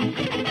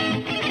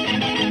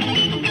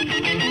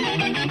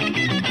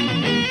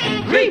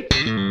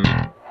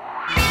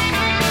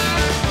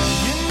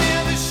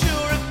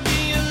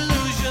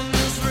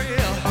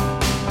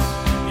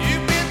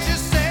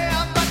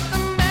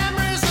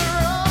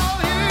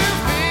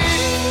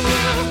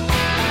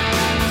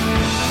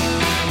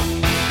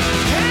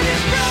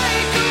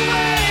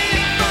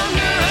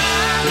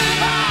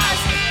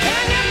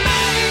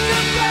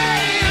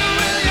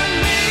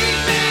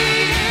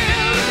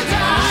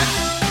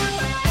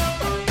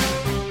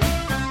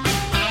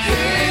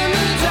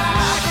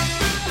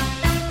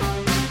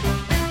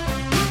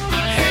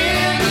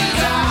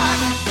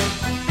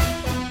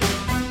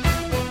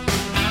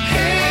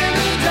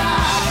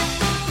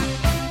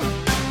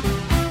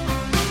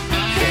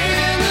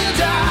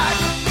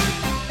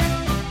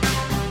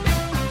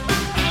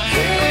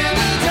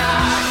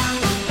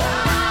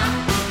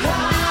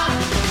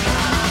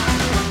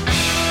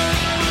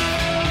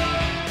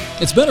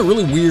 It's been a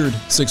really weird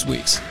 6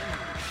 weeks.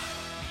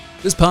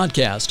 This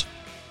podcast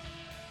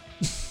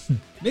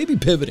may be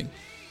pivoting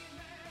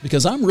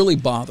because I'm really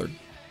bothered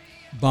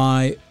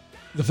by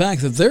the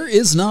fact that there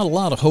is not a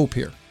lot of hope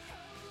here.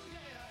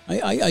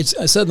 I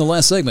said in the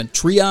last segment,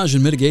 triage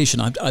and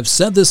mitigation. I've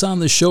said this on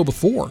this show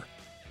before,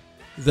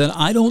 that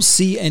I don't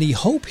see any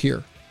hope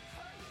here.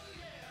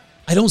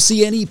 I don't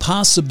see any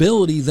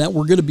possibility that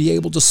we're going to be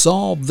able to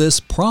solve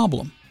this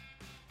problem.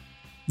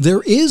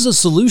 There is a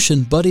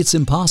solution, but it's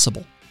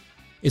impossible.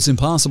 It's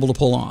impossible to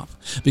pull off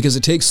because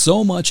it takes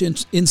so much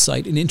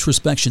insight and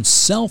introspection.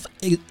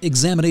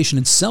 Self-examination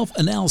and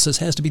self-analysis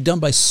has to be done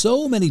by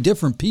so many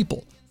different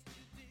people.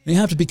 They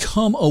have to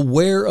become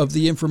aware of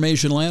the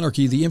informational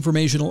anarchy, the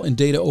informational and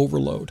data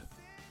overload.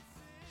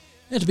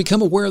 They have to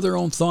become aware of their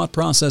own thought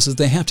processes.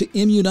 They have to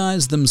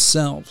immunize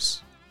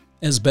themselves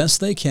as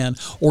best they can,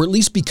 or at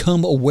least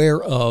become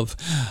aware of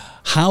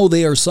how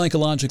they are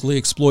psychologically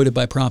exploited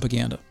by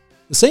propaganda.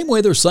 The same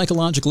way they're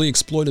psychologically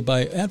exploited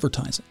by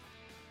advertising.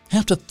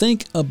 Have to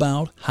think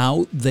about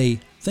how they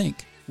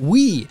think.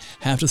 We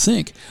have to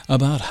think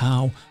about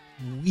how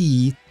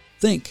we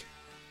think.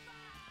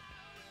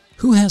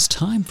 Who has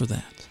time for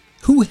that?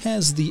 Who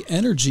has the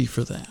energy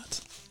for that?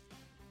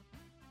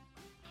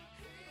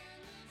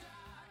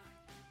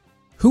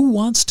 Who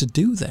wants to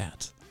do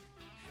that?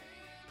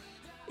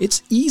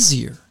 It's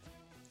easier,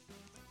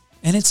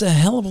 and it's a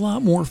hell of a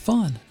lot more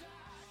fun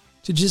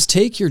to just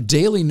take your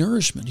daily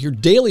nourishment, your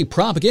daily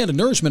propaganda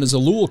nourishment, as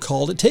Ellul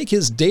called it. Take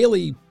his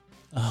daily,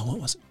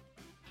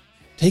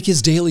 Take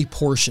his daily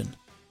portion.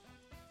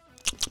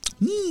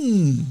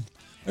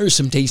 There's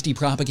some tasty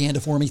propaganda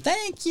for me.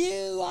 Thank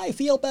you. I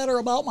feel better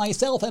about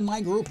myself and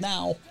my group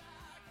now.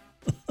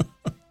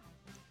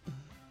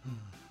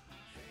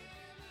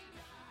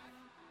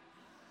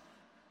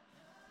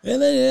 And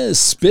then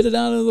spit it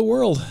out into the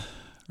world,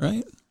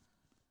 right?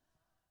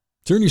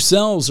 Turn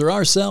yourselves or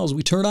ourselves.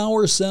 We turn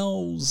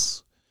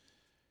ourselves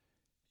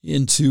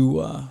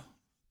into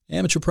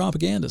amateur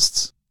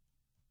propagandists.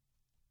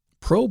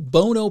 Pro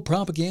bono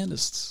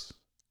propagandists.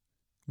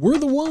 We're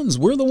the ones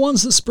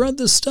that spread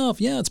this stuff.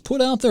 Yeah, it's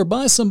put out there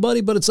by somebody,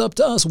 but it's up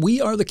to us.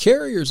 We are the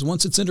carriers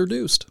once it's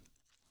introduced.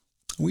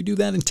 We do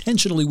that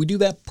intentionally. We do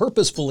that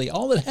purposefully.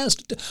 All they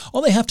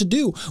have to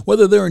do,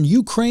 whether they're in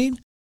Ukraine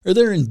or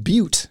they're in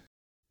Butte,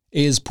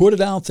 is put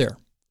it out there.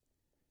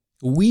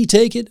 We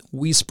take it,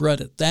 we spread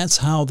it. That's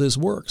how this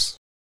works.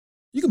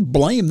 You can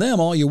blame them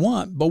all you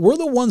want, but we're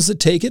the ones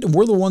that take it and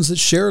we're the ones that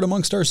share it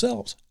amongst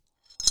ourselves.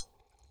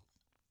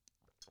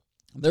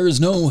 There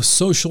is no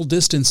social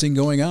distancing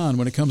going on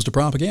when it comes to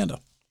propaganda.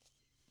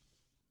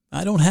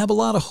 I don't have a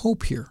lot of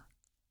hope here.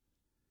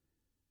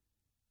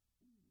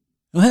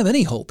 I don't have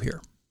any hope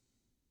here.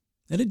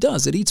 And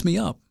it eats me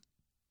up.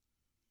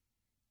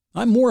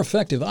 I'm more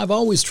effective. I've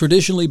always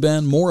traditionally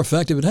been more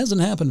effective. It hasn't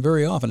happened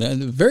very often,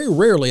 and very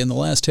rarely in the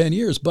last 10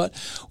 years, but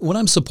when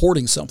I'm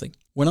supporting something,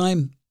 when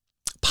I'm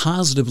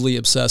positively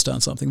obsessed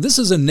on something, this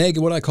is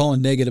what I call a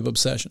negative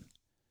obsession.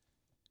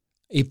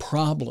 A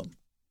problem.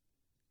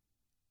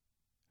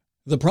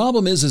 The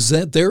problem is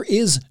that there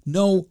is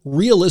no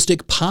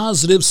realistic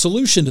positive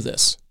solution to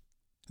this.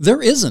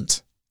 There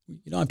isn't.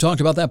 I've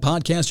talked about that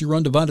podcast, Your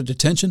Undivided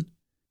Attention.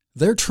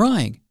 They're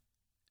trying.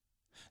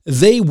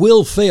 They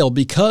will fail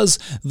because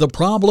the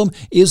problem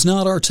is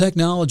not our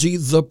technology.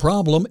 The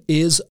problem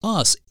is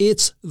us.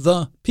 It's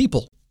the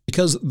people.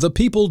 Because the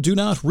people do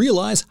not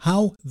realize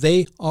how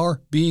they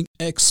are being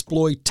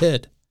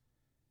exploited.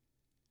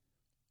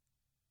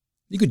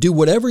 You can do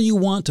whatever you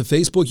want to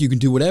Facebook. You can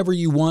do whatever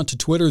you want to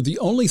Twitter. The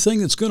only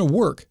thing that's going to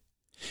work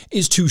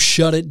is to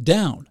shut it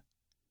down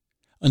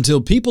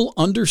until people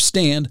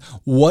understand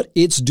what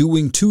it's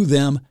doing to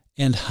them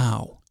and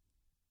how.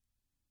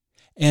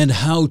 And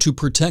how to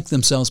protect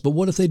themselves. But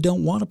what if they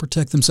don't want to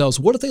protect themselves?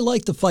 What if they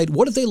like to fight?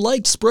 What if they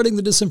like spreading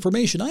the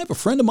disinformation? I have a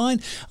friend of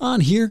mine on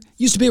here,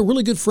 used to be a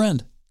really good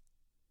friend.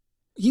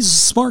 He's a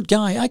smart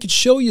guy. I could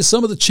show you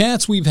some of the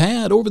chats we've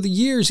had over the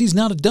years. He's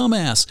not a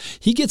dumbass.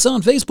 He gets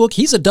on Facebook.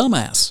 He's a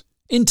dumbass.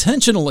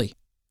 Intentionally.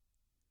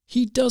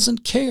 He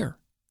doesn't care.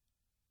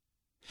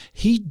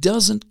 He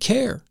doesn't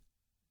care.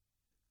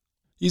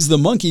 He's the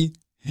monkey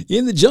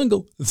in the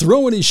jungle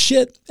throwing his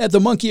shit at the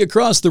monkey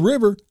across the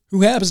river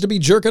who happens to be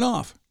jerking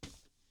off.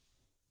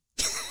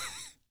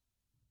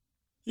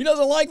 He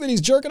doesn't like that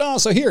he's jerking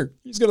off, so here,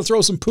 he's going to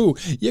throw some poo.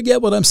 You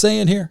get what I'm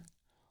saying here?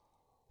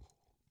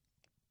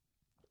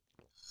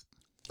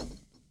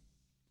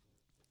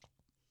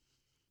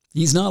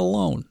 He's not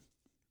alone.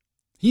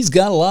 He's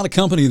got a lot of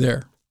company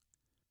there.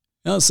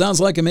 Now, it sounds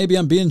like maybe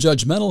I'm being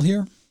judgmental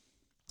here.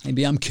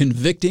 Maybe I'm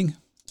convicting.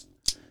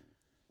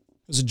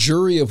 There's a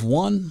jury of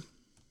one.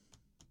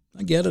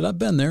 I get it. I've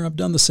been there. I've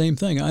done the same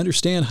thing. I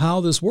understand how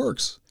this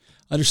works.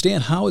 I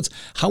understand how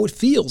it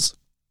feels.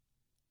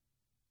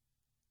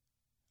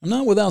 I'm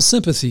not without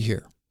sympathy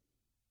here.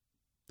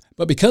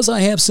 But because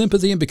I have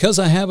sympathy and because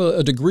I have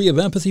a degree of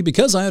empathy,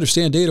 because I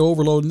understand data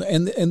overload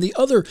and the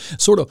other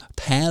sort of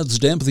paths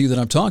to empathy that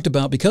I've talked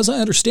about, because I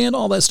understand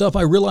all that stuff,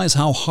 I realize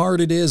how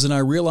hard it is and I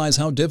realize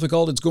how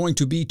difficult it's going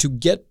to be to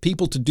get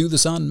people to do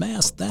this en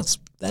masse.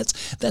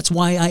 That's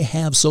why I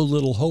have so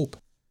little hope.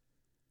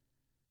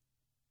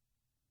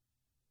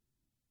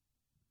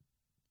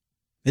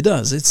 It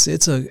does.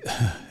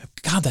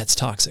 God, that's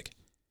toxic.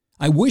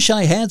 I wish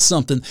I had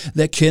something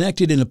that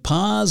connected in a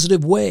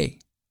positive way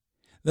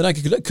that I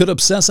could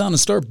obsess on and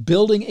start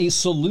building a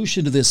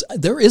solution to this.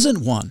 There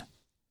isn't one.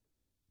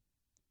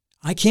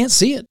 I can't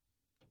see it.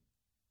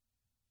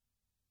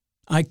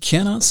 I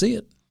cannot see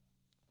it.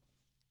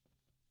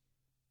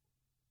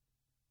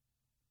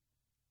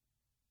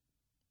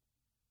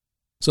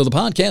 So the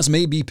podcast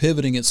may be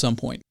pivoting at some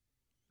point.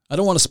 I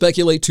don't want to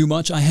speculate too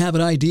much. I have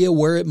an idea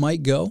where it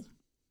might go.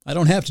 I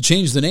don't have to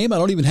change the name. I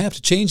don't even have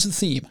to change the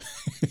theme.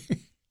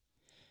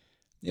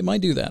 It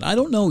might do that. I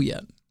don't know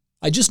yet.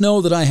 I just know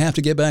that I have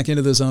to get back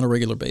into this on a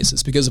regular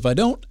basis, because if I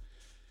don't,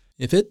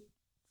 if it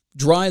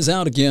dries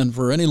out again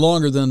for any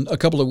longer than a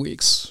couple of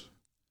weeks,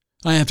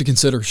 I have to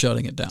consider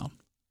shutting it down.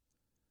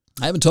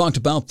 I haven't talked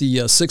about the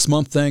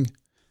 6-month thing,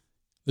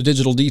 the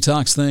digital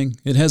detox thing.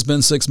 It has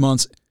been 6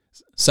 months,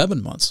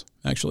 7 months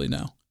actually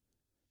now,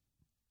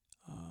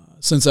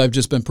 since I've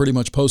just been pretty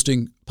much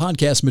posting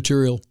podcast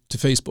material to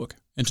Facebook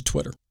and to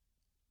Twitter.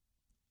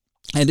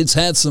 And it's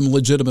had some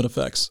legitimate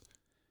effects.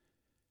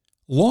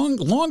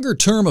 Longer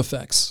term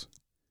effects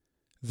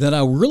that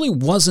I really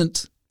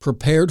wasn't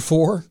prepared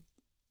for.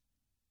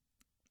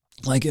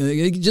 Like,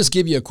 just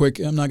give you a quick,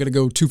 I'm not going to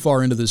go too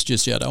far into this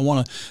just yet. I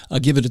want to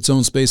give it its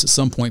own space at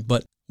some point.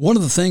 But one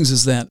of the things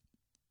is that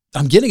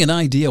I'm getting an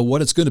idea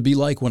what it's going to be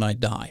like when I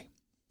die.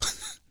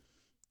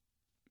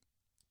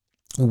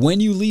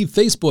 When you leave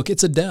Facebook,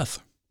 it's a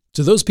death.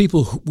 To those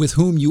people with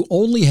whom you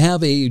only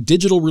have a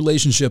digital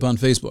relationship on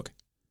Facebook,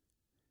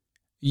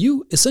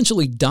 you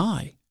essentially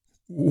die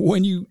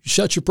when you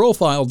shut your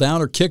profile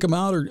down or kick them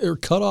out or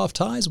cut off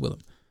ties with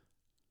them.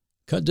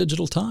 Cut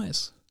digital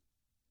ties.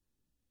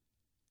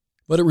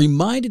 But it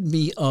reminded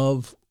me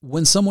of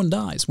when someone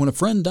dies, when a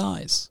friend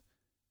dies,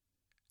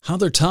 how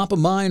they're top of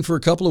mind for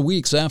a couple of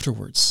weeks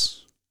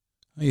afterwards.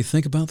 How you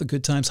think about the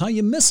good times, how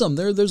you miss them.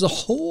 There's a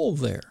hole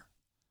there,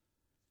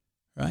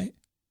 right?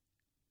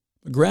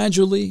 But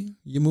gradually,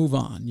 you move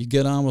on. You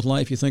get on with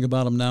life. You think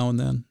about them now and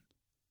then.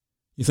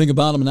 You think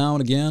about them now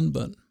and again,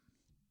 but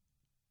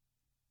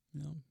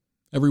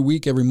every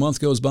week, every month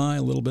goes by,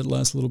 a little bit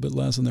less,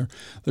 and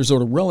they're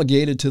sort of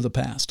relegated to the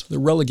past. They're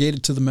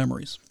relegated to the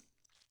memories.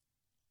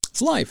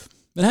 It's life.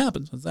 It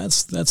happens.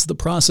 That's the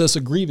process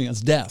of grieving.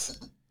 It's death.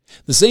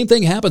 The same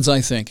thing happens,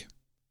 I think,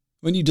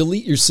 when you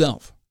delete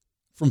yourself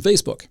from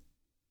Facebook.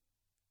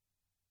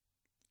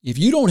 If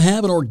you don't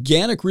have an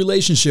organic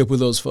relationship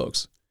with those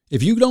folks,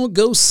 if you don't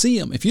go see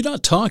them, if you're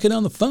not talking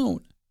on the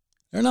phone,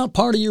 they're not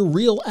part of your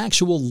real,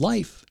 actual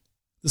life.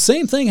 The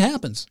same thing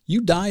happens.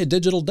 You die a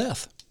digital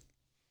death.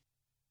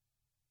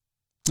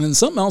 And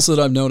something else that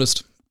I've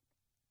noticed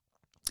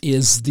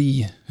is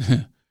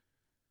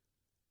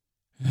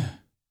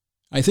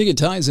I think it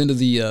ties into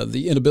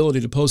the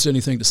inability to post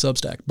anything to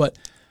Substack, but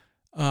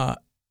I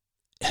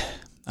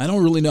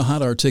don't really know how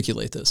to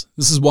articulate this.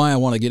 This is why I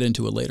want to get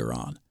into it later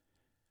on.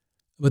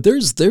 But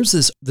there's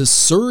this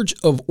surge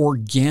of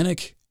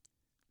organic,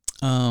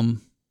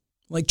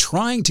 like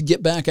trying to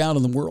get back out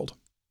in the world,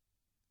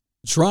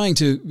 trying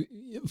to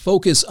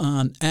focus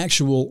on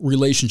actual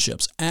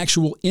relationships,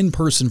 actual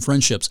in-person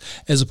friendships,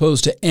 as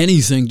opposed to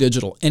anything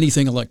digital,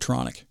 anything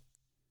electronic.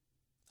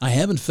 I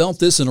haven't felt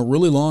this in a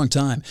really long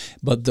time,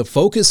 but the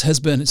focus has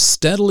been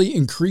steadily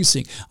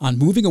increasing on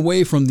moving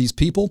away from these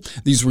people,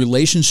 these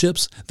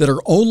relationships that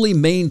are only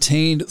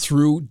maintained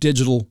through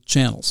digital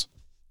channels,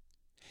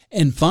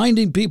 and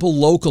finding people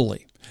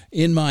locally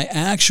in my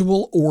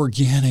actual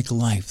organic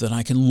life that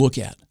I can look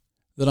at,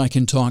 that I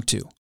can talk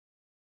to.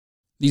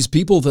 These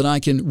people that I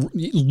can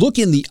look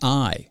in the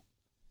eye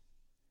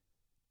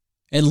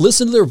and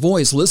listen to their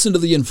voice, listen to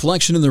the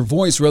inflection in their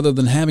voice rather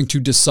than having to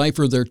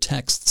decipher their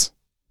texts.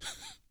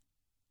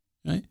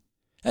 Right?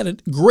 I had a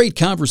great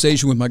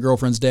conversation with my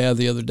girlfriend's dad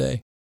the other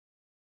day.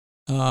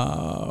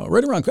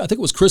 Right around, I think it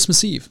was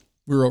Christmas Eve,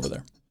 we were over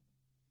there.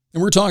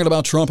 And we were talking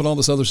about Trump and all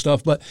this other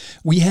stuff, but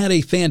we had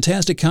a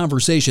fantastic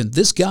conversation.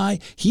 This guy,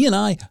 he and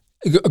I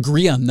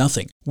agree on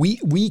nothing.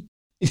 We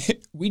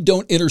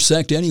don't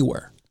intersect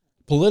anywhere.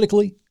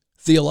 Politically,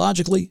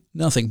 theologically,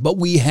 nothing. But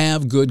we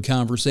have good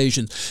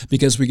conversations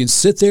because we can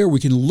sit there, we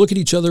can look at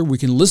each other, we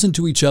can listen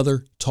to each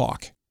other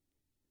talk.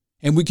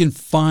 And we can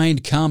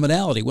find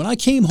commonality. When I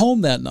came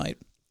home that night,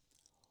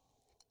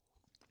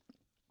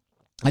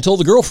 I told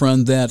the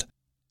girlfriend that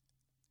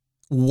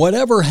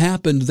whatever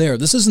happened there,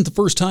 this isn't the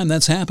first time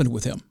that's happened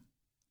with him.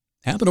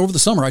 It happened over the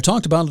summer. I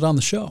talked about it on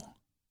the show.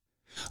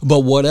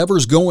 But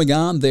whatever's going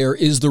on there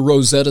is the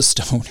Rosetta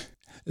Stone.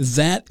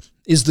 That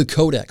is the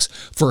codex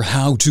for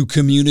how to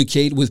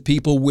communicate with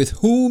people with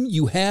whom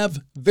you have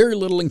very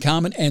little in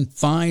common and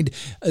find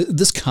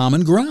this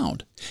common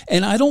ground.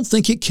 And I don't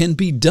think it can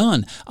be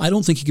done. I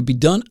don't think it can be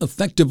done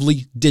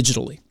effectively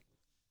digitally.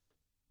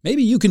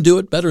 Maybe you can do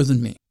it better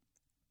than me.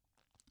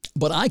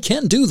 But I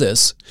can do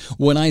this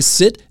when I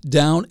sit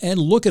down and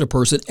look at a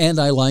person and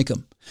I like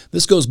them.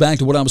 This goes back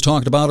to what I was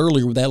talking about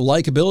earlier with that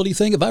likability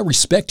thing. If I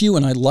respect you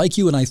and I like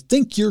you and I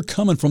think you're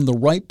coming from the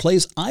right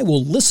place, I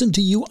will listen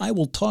to you. I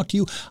will talk to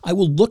you. I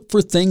will look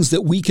for things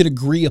that we can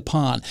agree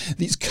upon.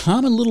 These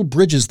common little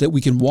bridges that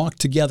we can walk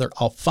together,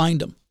 I'll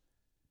find them.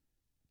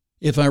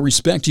 If I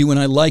respect you and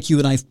I like you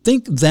and I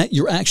think that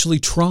you're actually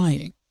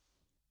trying.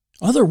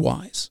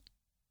 Otherwise,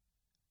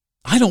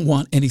 I don't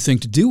want anything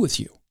to do with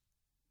you.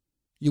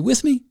 You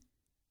with me?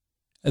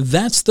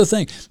 That's the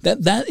thing.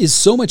 That is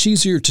so much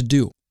easier to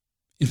do.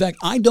 In fact,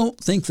 I don't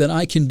think that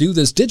I can do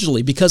this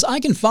digitally because I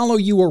can follow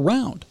you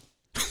around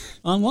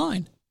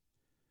online.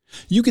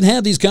 You can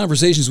have these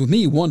conversations with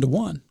me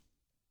one-to-one,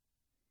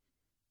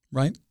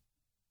 right?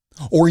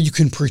 Or you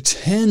can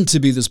pretend to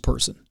be this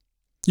person.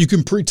 You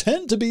can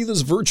pretend to be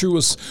this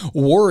virtuous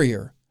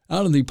warrior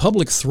out in the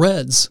public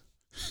threads.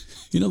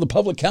 You know, the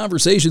public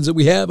conversations that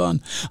we have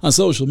on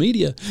social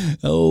media.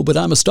 Oh, but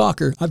I'm a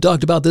stalker. I've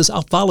talked about this.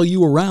 I'll follow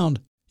you around.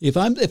 If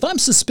I'm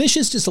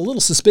suspicious, just a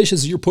little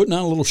suspicious, you're putting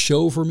on a little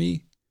show for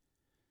me,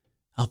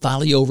 I'll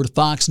follow you over to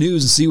Fox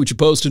News and see what you're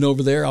posting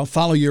over there. I'll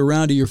follow you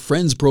around to your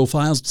friends'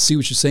 profiles to see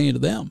what you're saying to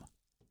them.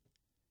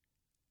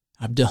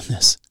 I've done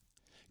this.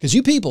 Because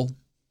you people,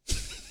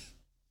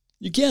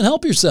 you can't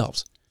help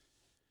yourselves.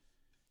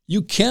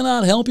 You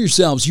cannot help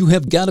yourselves. You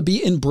have got to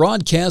be in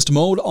broadcast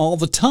mode all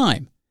the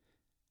time.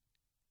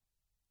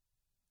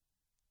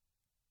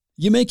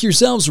 You make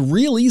yourselves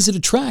real easy to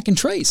track and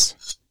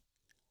trace.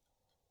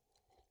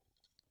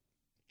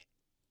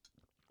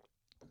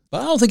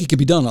 But I don't think it can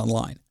be done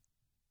online.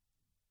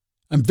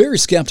 I'm very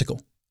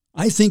skeptical.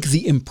 I think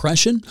the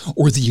impression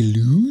or the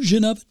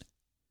illusion of it,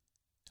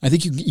 I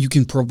think you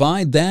can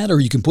provide that or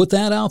you can put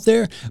that out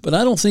there, but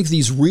I don't think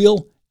these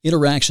real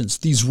interactions,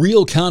 these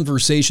real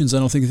conversations, I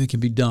don't think they can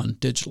be done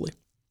digitally.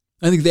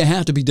 I think they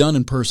have to be done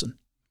in person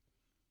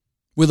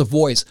with a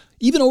voice.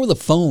 Even over the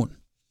phone,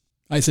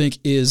 I think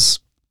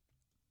it's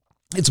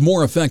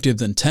more effective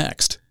than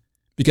text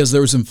because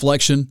there's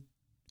inflection,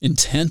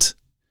 intent.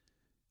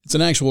 It's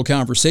an actual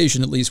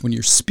conversation, at least when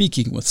you're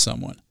speaking with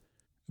someone.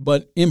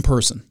 But in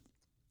person,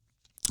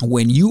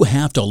 when you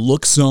have to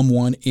look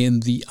someone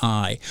in the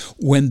eye,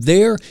 when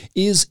there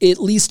is at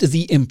least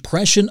the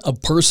impression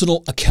of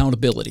personal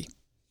accountability,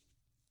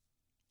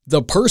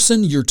 the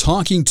person you're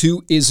talking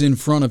to is in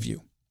front of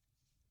you.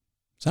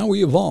 It's how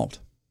we evolved.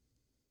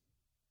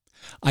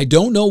 I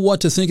don't know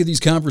what to think of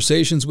these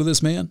conversations with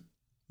this man.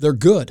 They're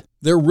good.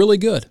 They're really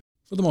good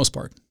for the most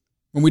part.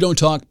 When we don't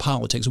talk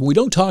politics, when we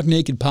don't talk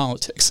naked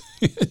politics,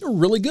 they're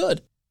really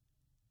good.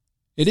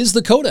 It is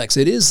the codex.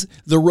 It is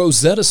the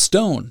Rosetta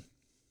Stone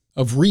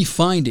of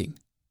refinding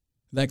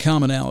that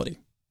commonality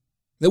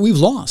that we've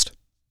lost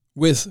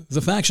with the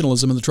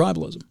factionalism and the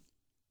tribalism.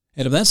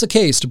 And if that's the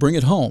case, to bring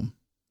it home,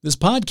 this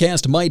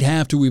podcast might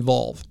have to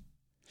evolve.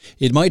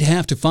 It might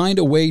have to find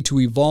a way to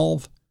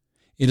evolve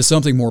into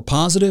something more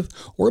positive,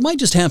 or it might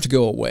just have to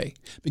go away.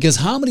 Because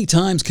how many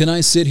times can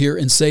I sit here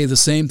and say the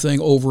same thing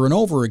over and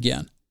over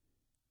again?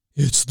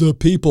 It's the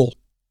people.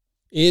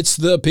 It's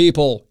the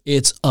people.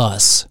 It's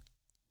us.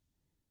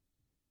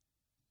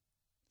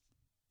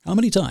 How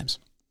many times?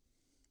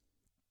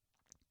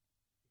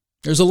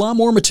 There's a lot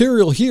more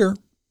material here,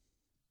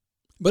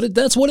 but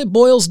that's what it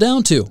boils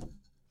down to.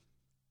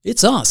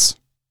 It's us.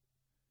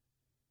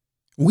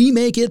 We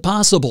make it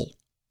possible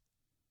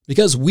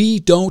because we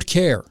don't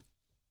care.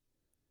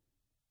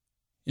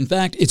 In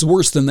fact, it's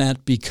worse than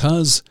that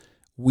because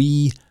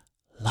we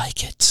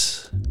like it.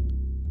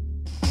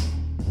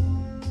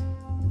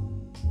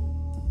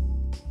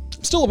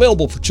 Still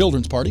available for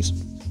children's parties.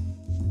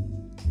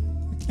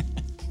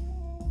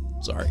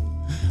 Sorry.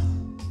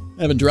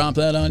 I haven't dropped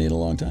that on you in a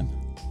long time.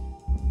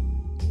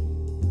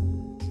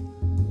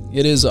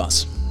 It is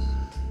us.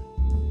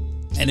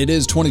 And it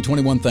is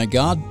 2021, thank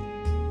God.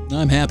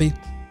 I'm happy.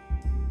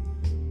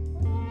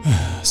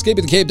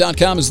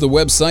 EscapeAttheCape.com is the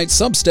website.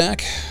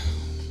 Substack.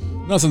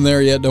 Nothing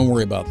there yet. Don't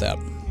worry about that.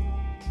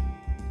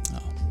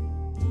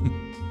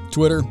 Oh.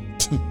 Twitter.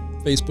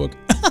 Facebook.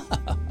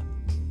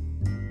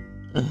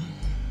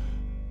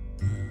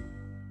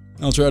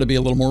 I'll try to be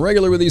a little more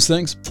regular with these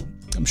things.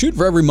 I'm shooting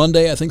for every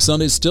Monday. I think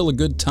Sunday's still a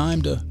good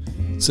time to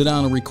sit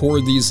down and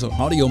record these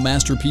audio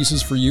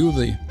masterpieces for you,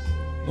 the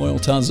loyal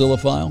Tadzilla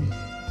file.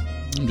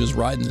 I'm just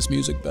riding this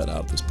music bed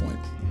out at this point.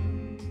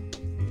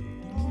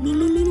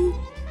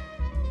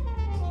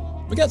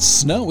 We got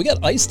snow. We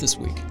got ice this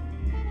week.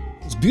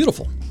 It was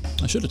beautiful.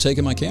 I should have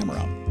taken my camera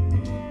out.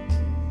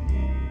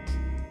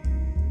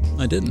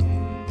 I didn't.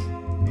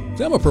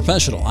 I'm a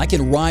professional. I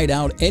can ride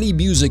out any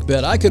music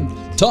bed. I could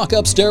talk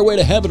up Stairway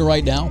to Heaven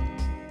right now.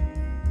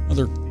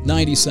 Another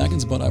 90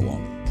 seconds, but I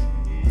won't.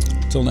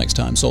 Until next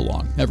time, so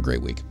long. Have a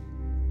great week.